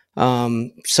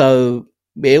 So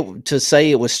to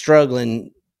say it was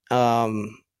struggling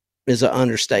is an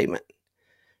understatement.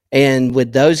 And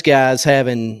with those guys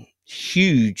having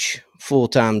huge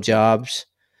full-time jobs,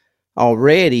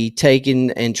 already taking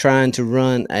and trying to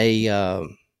run an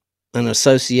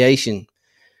association,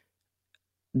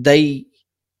 they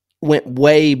went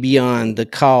way beyond the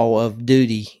call of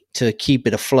duty to keep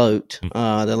it afloat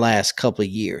the last couple of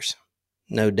years,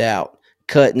 no doubt.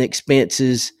 Cutting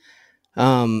expenses,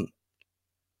 every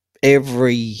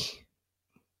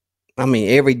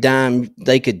dime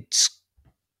they could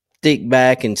stick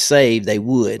back and save, they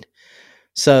would.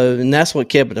 So, and that's what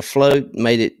kept it afloat,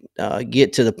 made it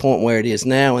get to the point where it is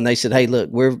now. And they said, "Hey, look,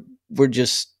 we're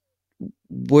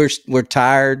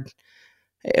tired,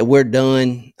 we're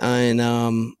done,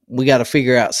 and we got to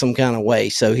figure out some kind of way.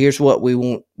 So here's what we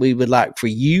would like for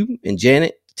you and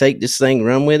Janet to take this thing,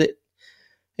 run with it,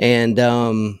 and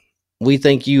we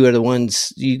think you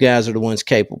guys are the ones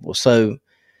capable." So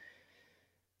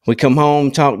we come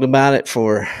home, talked about it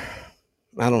for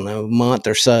I don't know, a month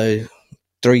or so.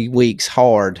 3 weeks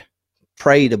hard,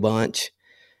 prayed a bunch,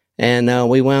 and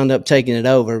we wound up taking it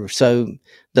over. So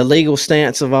the legal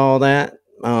stance of all that,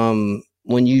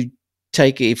 when you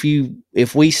take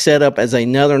if we set up as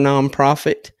another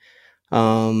nonprofit,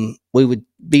 we would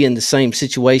be in the same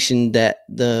situation that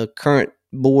the current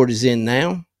board is in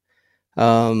now.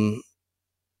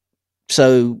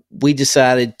 So we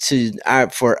decided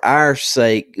for our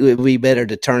sake, it would be better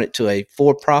to turn it to a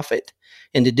for-profit.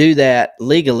 And to do that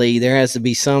legally, there has to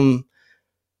be some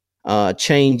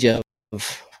change of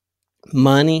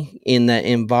money in that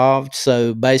involved.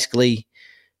 So basically,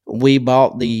 we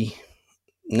bought the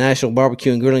National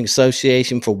Barbecue and Grilling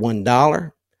Association for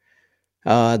 $1.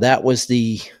 That was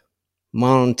the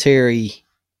monetary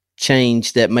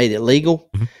change that made it legal.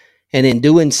 Mm-hmm. And in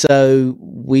doing so,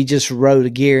 we just wrote a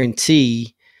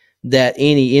guarantee that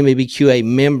any NBBQA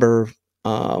member,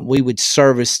 we would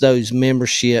service those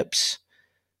memberships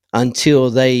until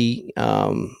they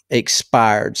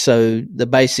expired. So the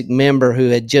basic member who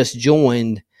had just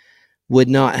joined would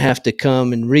not have to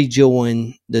come and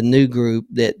rejoin the new group,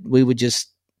 that we would just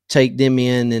take them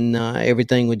in, and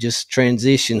everything would just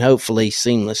transition, hopefully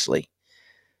seamlessly.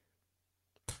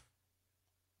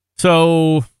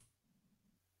 So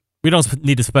we don't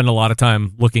need to spend a lot of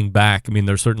time looking back. I mean,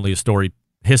 there's certainly a story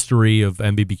history of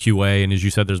NBBQA, and as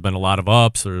you said, there's been a lot of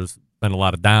ups, there's been a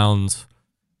lot of downs,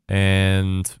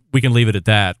 and we can leave it at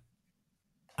that.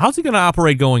 How's it going to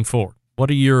operate going forward? What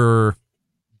are your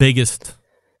biggest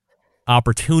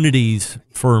opportunities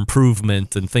for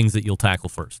improvement and things that you'll tackle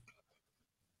first?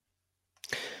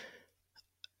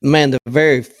 Man, the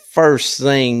very first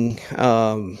thing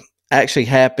actually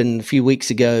happened a few weeks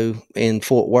ago in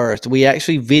Fort Worth. We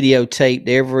actually videotaped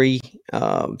every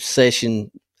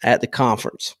session at the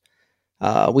conference.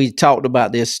 We talked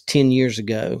about this 10 years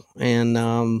ago,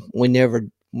 and we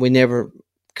never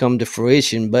come to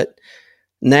fruition, but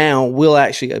now we'll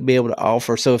actually be able to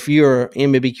offer. So if you're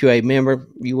an NBBQA member,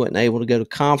 you weren't able to go to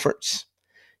conference,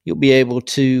 you'll be able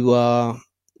to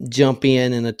jump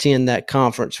in and attend that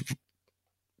conference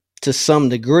to some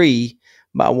degree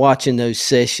by watching those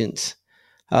sessions.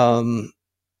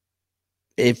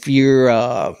 If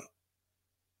you're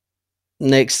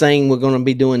next thing we're going to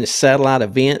be doing is satellite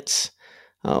events.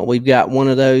 We've got one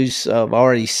of those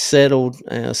already set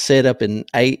up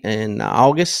in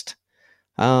August.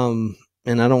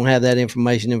 And I don't have that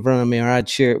information in front of me, or I'd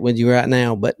share it with you right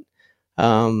now, but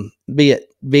be at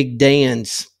Big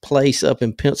Dan's place up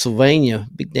in Pennsylvania,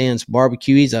 Big Dan's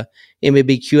Barbecue. He's a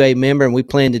NBBQA member, and we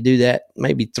plan to do that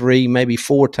maybe 3, maybe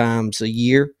 4 times a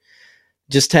year.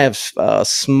 Just have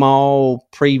small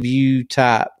preview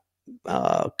type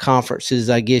conferences,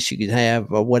 I guess you could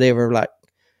have, or whatever, like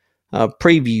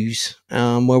previews,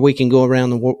 where we can go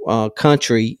around the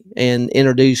country and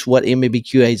introduce what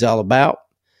NBBQA is all about.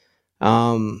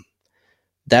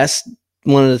 That's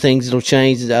one of the things that'll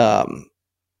change.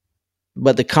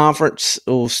 But the conference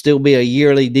will still be a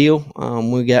yearly deal.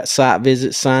 We got site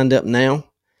visits signed up now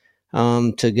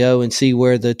to go and see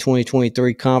where the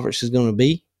 2023 conference is going to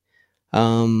be.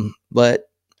 But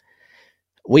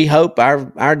we hope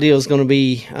our deal is going to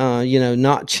be,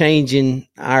 not changing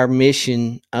our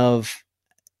mission of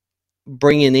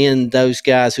bringing in those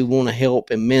guys who want to help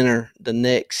and mentor the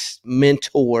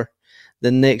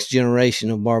next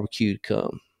generation of barbecue to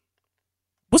come.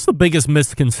 What's the biggest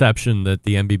misconception that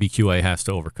the NBBQA has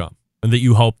to overcome and that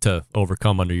you hope to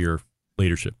overcome under your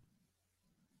leadership?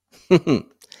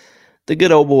 The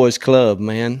good old boys club,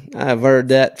 man. I've heard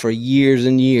that for years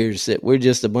and years, that we're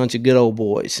just a bunch of good old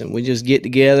boys and we just get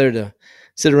together to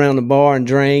sit around the bar and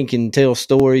drink and tell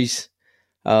stories.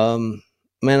 Man,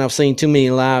 I've seen too many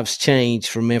lives change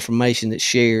from information that's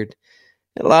shared.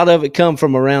 A lot of it come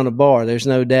from around the bar, there's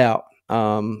no doubt.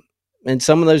 And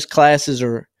some of those classes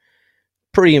are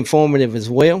pretty informative as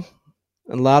well.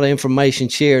 A lot of information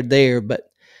shared there,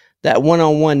 but that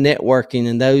one-on-one networking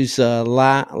and those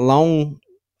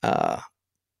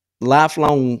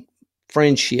lifelong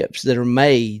friendships that are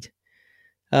made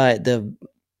at the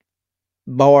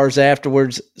bars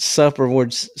afterwards,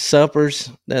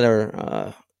 suppers that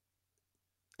are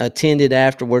attended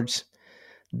afterwards.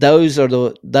 Those are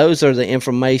the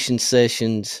information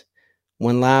sessions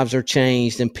when lives are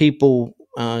changed and people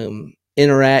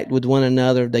interact with one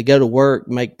another. They go to work,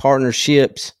 make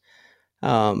partnerships.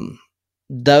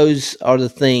 Those are the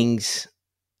things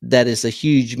that is a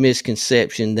huge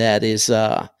misconception. That is,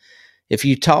 if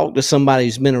you talk to somebody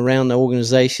who's been around the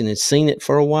organization and seen it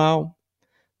for a while,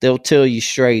 they'll tell you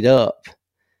straight up.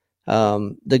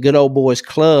 The Good Old Boys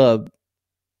Club,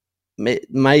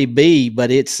 it may be,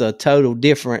 but it's a total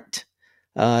different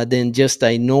than just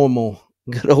a normal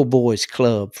Good Old Boys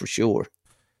Club for sure.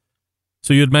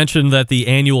 So you had mentioned that the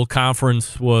annual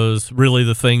conference was really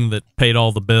the thing that paid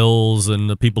all the bills and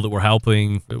the people that were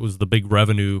helping. It was the big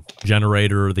revenue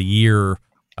generator of the year.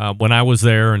 When I was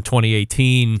there in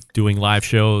 2018 doing live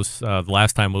shows, the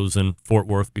last time I was in Fort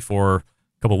Worth before a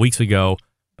couple of weeks ago,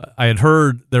 I had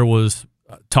heard there was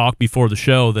talk before the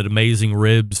show that Amazing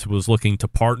Ribs was looking to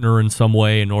partner in some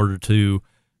way in order to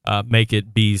make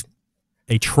it be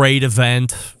a trade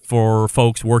event for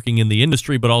folks working in the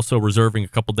industry, but also reserving a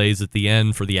couple days at the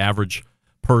end for the average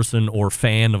person or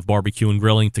fan of barbecue and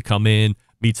grilling to come in,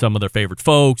 meet some of their favorite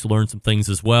folks, learn some things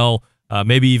as well,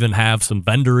 maybe even have some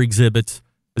vendor exhibits.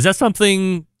 Is that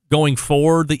something going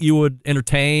forward that you would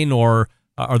entertain, or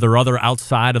are there other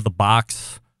outside of the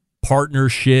box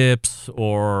partnerships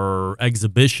or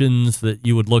exhibitions that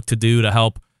you would look to do to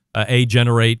help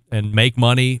generate and make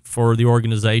money for the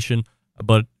organization,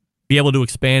 but be able to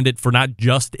expand it for not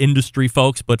just industry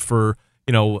folks, but for,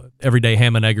 everyday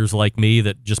ham and eggers like me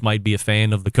that just might be a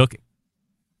fan of the cooking?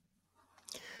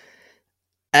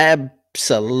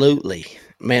 Absolutely,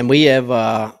 man. We have,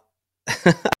 I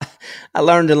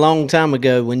learned a long time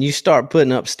ago, when you start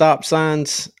putting up stop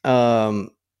signs,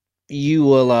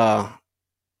 you'll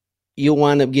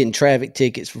wind up getting traffic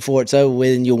tickets before it's over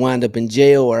with, and you'll wind up in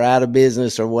jail or out of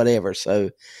business or whatever. So,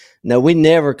 no, we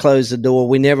never close the door.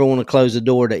 We never want to close the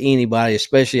door to anybody,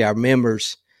 especially our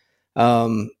members.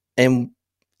 And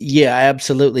yeah,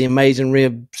 absolutely. Amazing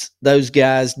Ribs. Those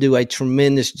guys do a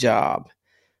tremendous job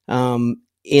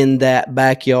in that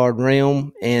backyard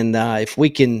realm. And if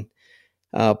we can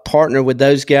partner with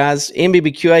those guys,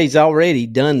 NBBQA has already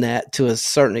done that to a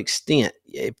certain extent.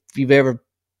 If you've ever,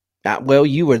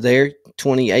 you were there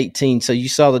 2018, so you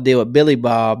saw the deal at Billy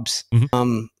Bob's,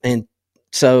 and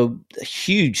so a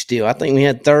huge deal. I think we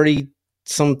had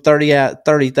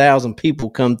 30,000 people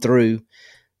come through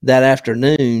that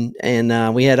afternoon,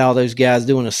 and we had all those guys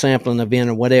doing a sampling event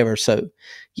or whatever. So,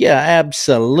 yeah,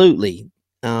 absolutely.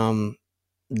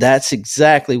 That's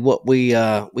exactly what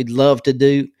we'd love to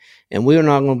do, and we're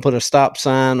not going to put a stop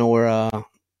sign or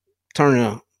turn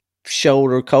a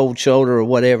cold shoulder or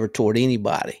whatever toward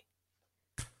anybody.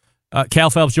 Cal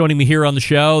Phelps joining me here on the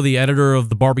show, the editor of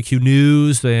the Barbecue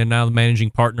News and now the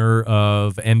managing partner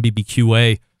of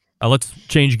NBBQA. Let's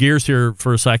change gears here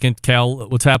for a second. Cal,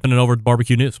 what's happening over at the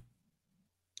Barbecue News?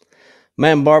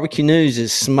 Man, Barbecue News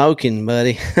is smoking,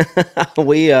 buddy.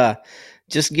 We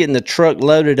just getting the truck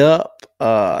loaded up.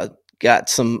 Got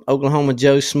some Oklahoma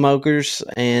Joe smokers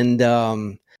and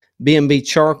B&B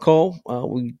charcoal.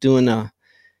 We're doing a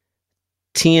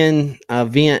 10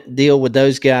 event deal with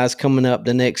those guys coming up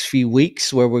the next few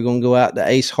weeks, where we're going to go out to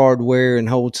Ace Hardware and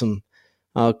hold some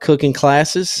cooking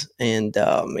classes, and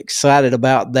I'm excited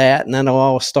about that. And that'll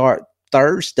all start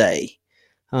Thursday.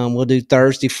 We'll do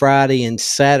Thursday, Friday, and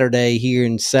Saturday here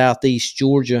in Southeast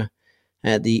Georgia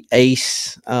at the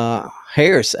Ace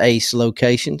Harris Ace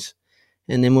locations,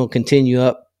 and then we'll continue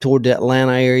up toward the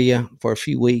Atlanta area for a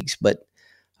few weeks. But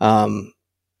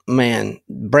man,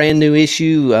 brand new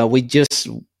issue.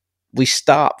 We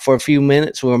stopped for a few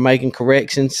minutes. We were making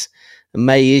corrections. The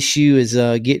May issue is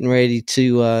getting ready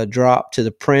to drop to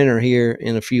the printer here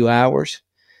in a few hours.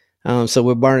 So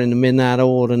we're burning the midnight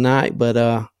oil tonight. But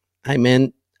hey,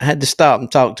 man, I had to stop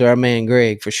and talk to our man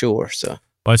Greg for sure. So,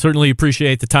 well, I certainly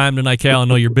appreciate the time tonight, Cal. I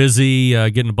know you're busy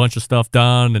getting a bunch of stuff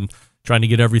done and trying to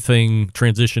get everything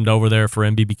transitioned over there for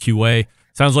NBBQA.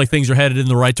 Sounds like things are headed in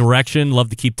the right direction. Love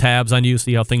to keep tabs on you,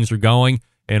 see how things are going,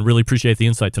 and really appreciate the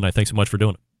insight tonight. Thanks so much for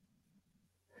doing it.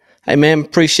 Hey, man,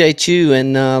 appreciate you.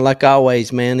 And like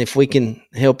always, man, if we can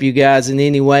help you guys in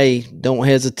any way, don't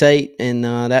hesitate. And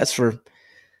that's for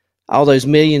all those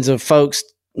millions of folks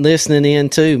listening in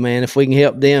too, man. If we can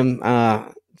help them,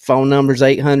 phone number's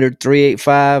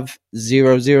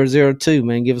 800-385-0002,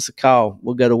 man. Give us a call.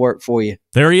 We'll go to work for you.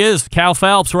 There he is, Cal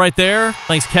Phelps right there.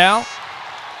 Thanks, Cal.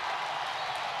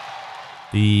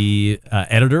 The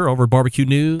editor over at Barbecue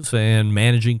News and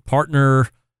managing partner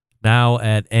now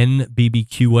at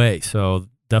NBBQA. So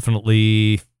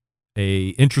definitely a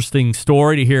interesting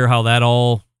story to hear how that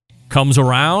all comes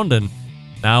around and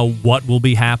now what will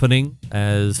be happening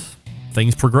as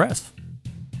things progress.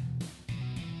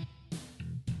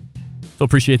 So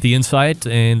appreciate the insight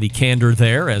and the candor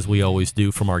there, as we always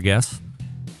do from our guests.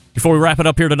 Before we wrap it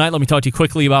up here tonight, let me talk to you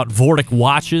quickly about Vortic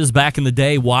watches. Back in the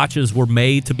day, watches were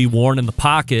made to be worn in the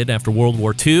pocket after World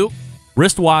War II.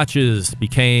 Wristwatches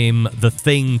became the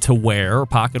thing to wear.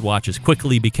 Pocket watches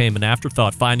quickly became an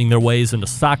afterthought, finding their ways into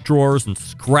sock drawers and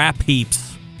scrap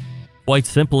heaps. Quite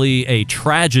simply a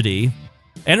tragedy.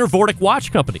 Enter Vortic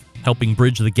Watch Company, helping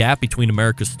bridge the gap between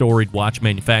America's storied watch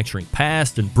manufacturing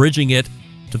past and bridging it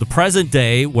to the present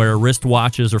day, where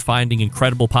wristwatches are finding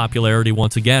incredible popularity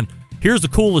once again. Here's the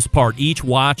coolest part. Each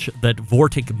watch that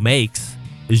Vortic makes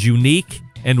is unique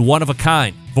and one of a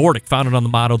kind. Vortic, founded on the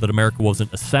motto that America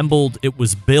wasn't assembled, it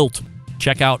was built.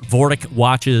 Check out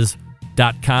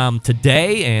VorticWatches.com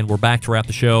today, and we're back to wrap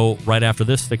the show right after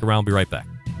this. Stick around. We'll be right back.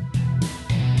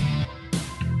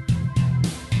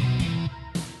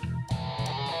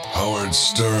 Howard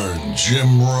Stern,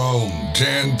 Jim Rome,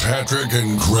 Dan Patrick,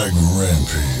 and Greg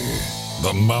Rempe.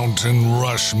 The Mountain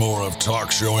Rushmore of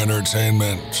talk show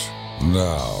entertainment.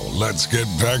 Now, let's get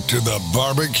back to the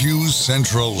Barbecue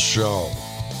Central Show. All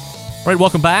right,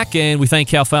 welcome back, and we thank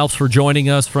Cal Phelps for joining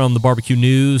us from the Barbecue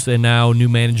News and now new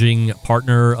managing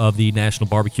partner of the National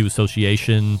Barbecue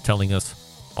Association, telling us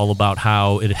all about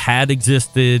how it had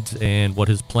existed and what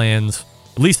his plans,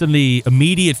 at least in the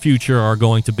immediate future, are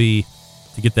going to be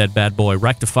to get that bad boy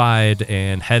rectified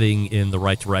and heading in the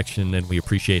right direction, and we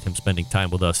appreciate him spending time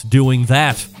with us doing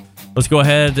that. Let's go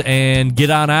ahead and get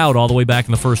on out all the way back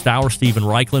in the first hour. Stephen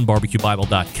Reichland,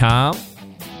 barbecuebible.com.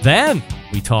 Then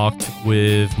we talked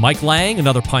with Mike Lang,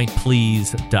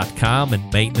 anotherpintplease.com,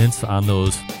 and maintenance on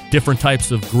those different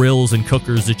types of grills and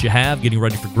cookers that you have, getting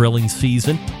ready for grilling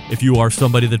season, if you are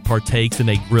somebody that partakes in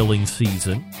a grilling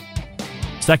season.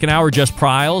 Second hour, Jess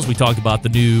Pryles. We talked about the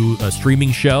new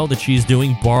streaming show that she's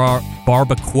doing,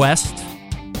 BarbaQuest.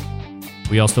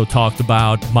 We also talked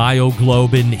about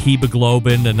myoglobin,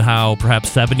 hemoglobin, and how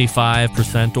perhaps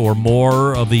 75% or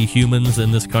more of the humans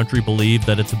in this country believe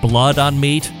that it's blood on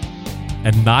meat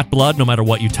and not blood, no matter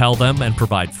what you tell them, and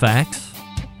provide facts.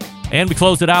 And we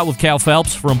closed it out with Cal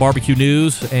Phelps from Barbecue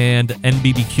News and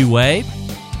NBBQA.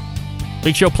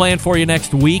 Big show planned for you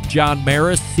next week. John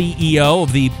Maris, CEO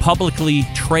of the publicly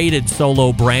traded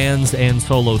Solo Brands and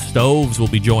Solo Stoves, will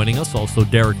be joining us. Also,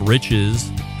 Derek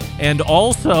Riches. And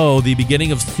also the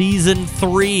beginning of Season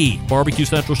 3, Barbecue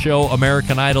Central Show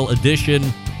American Idol edition,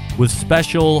 with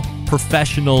special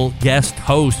professional guest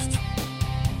host,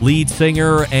 lead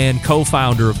singer and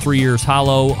co-founder of 3 Years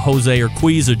Hollow, Jose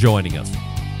Urquiza, joining us.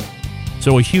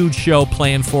 So a huge show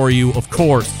planned for you, of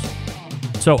course.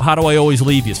 So how do I always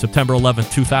leave you? September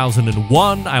 11th,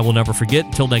 2001. I will never forget.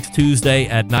 Until next Tuesday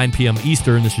at 9 p.m.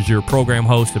 Eastern, this is your program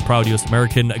host and proud U.S.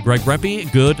 American, Greg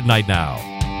Rempe. Good night now.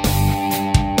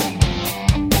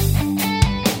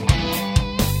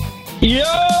 Yo,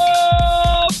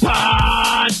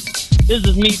 pod! This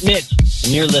is Meat Mitch,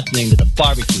 and you're listening to the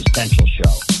Barbecue Central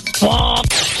Show.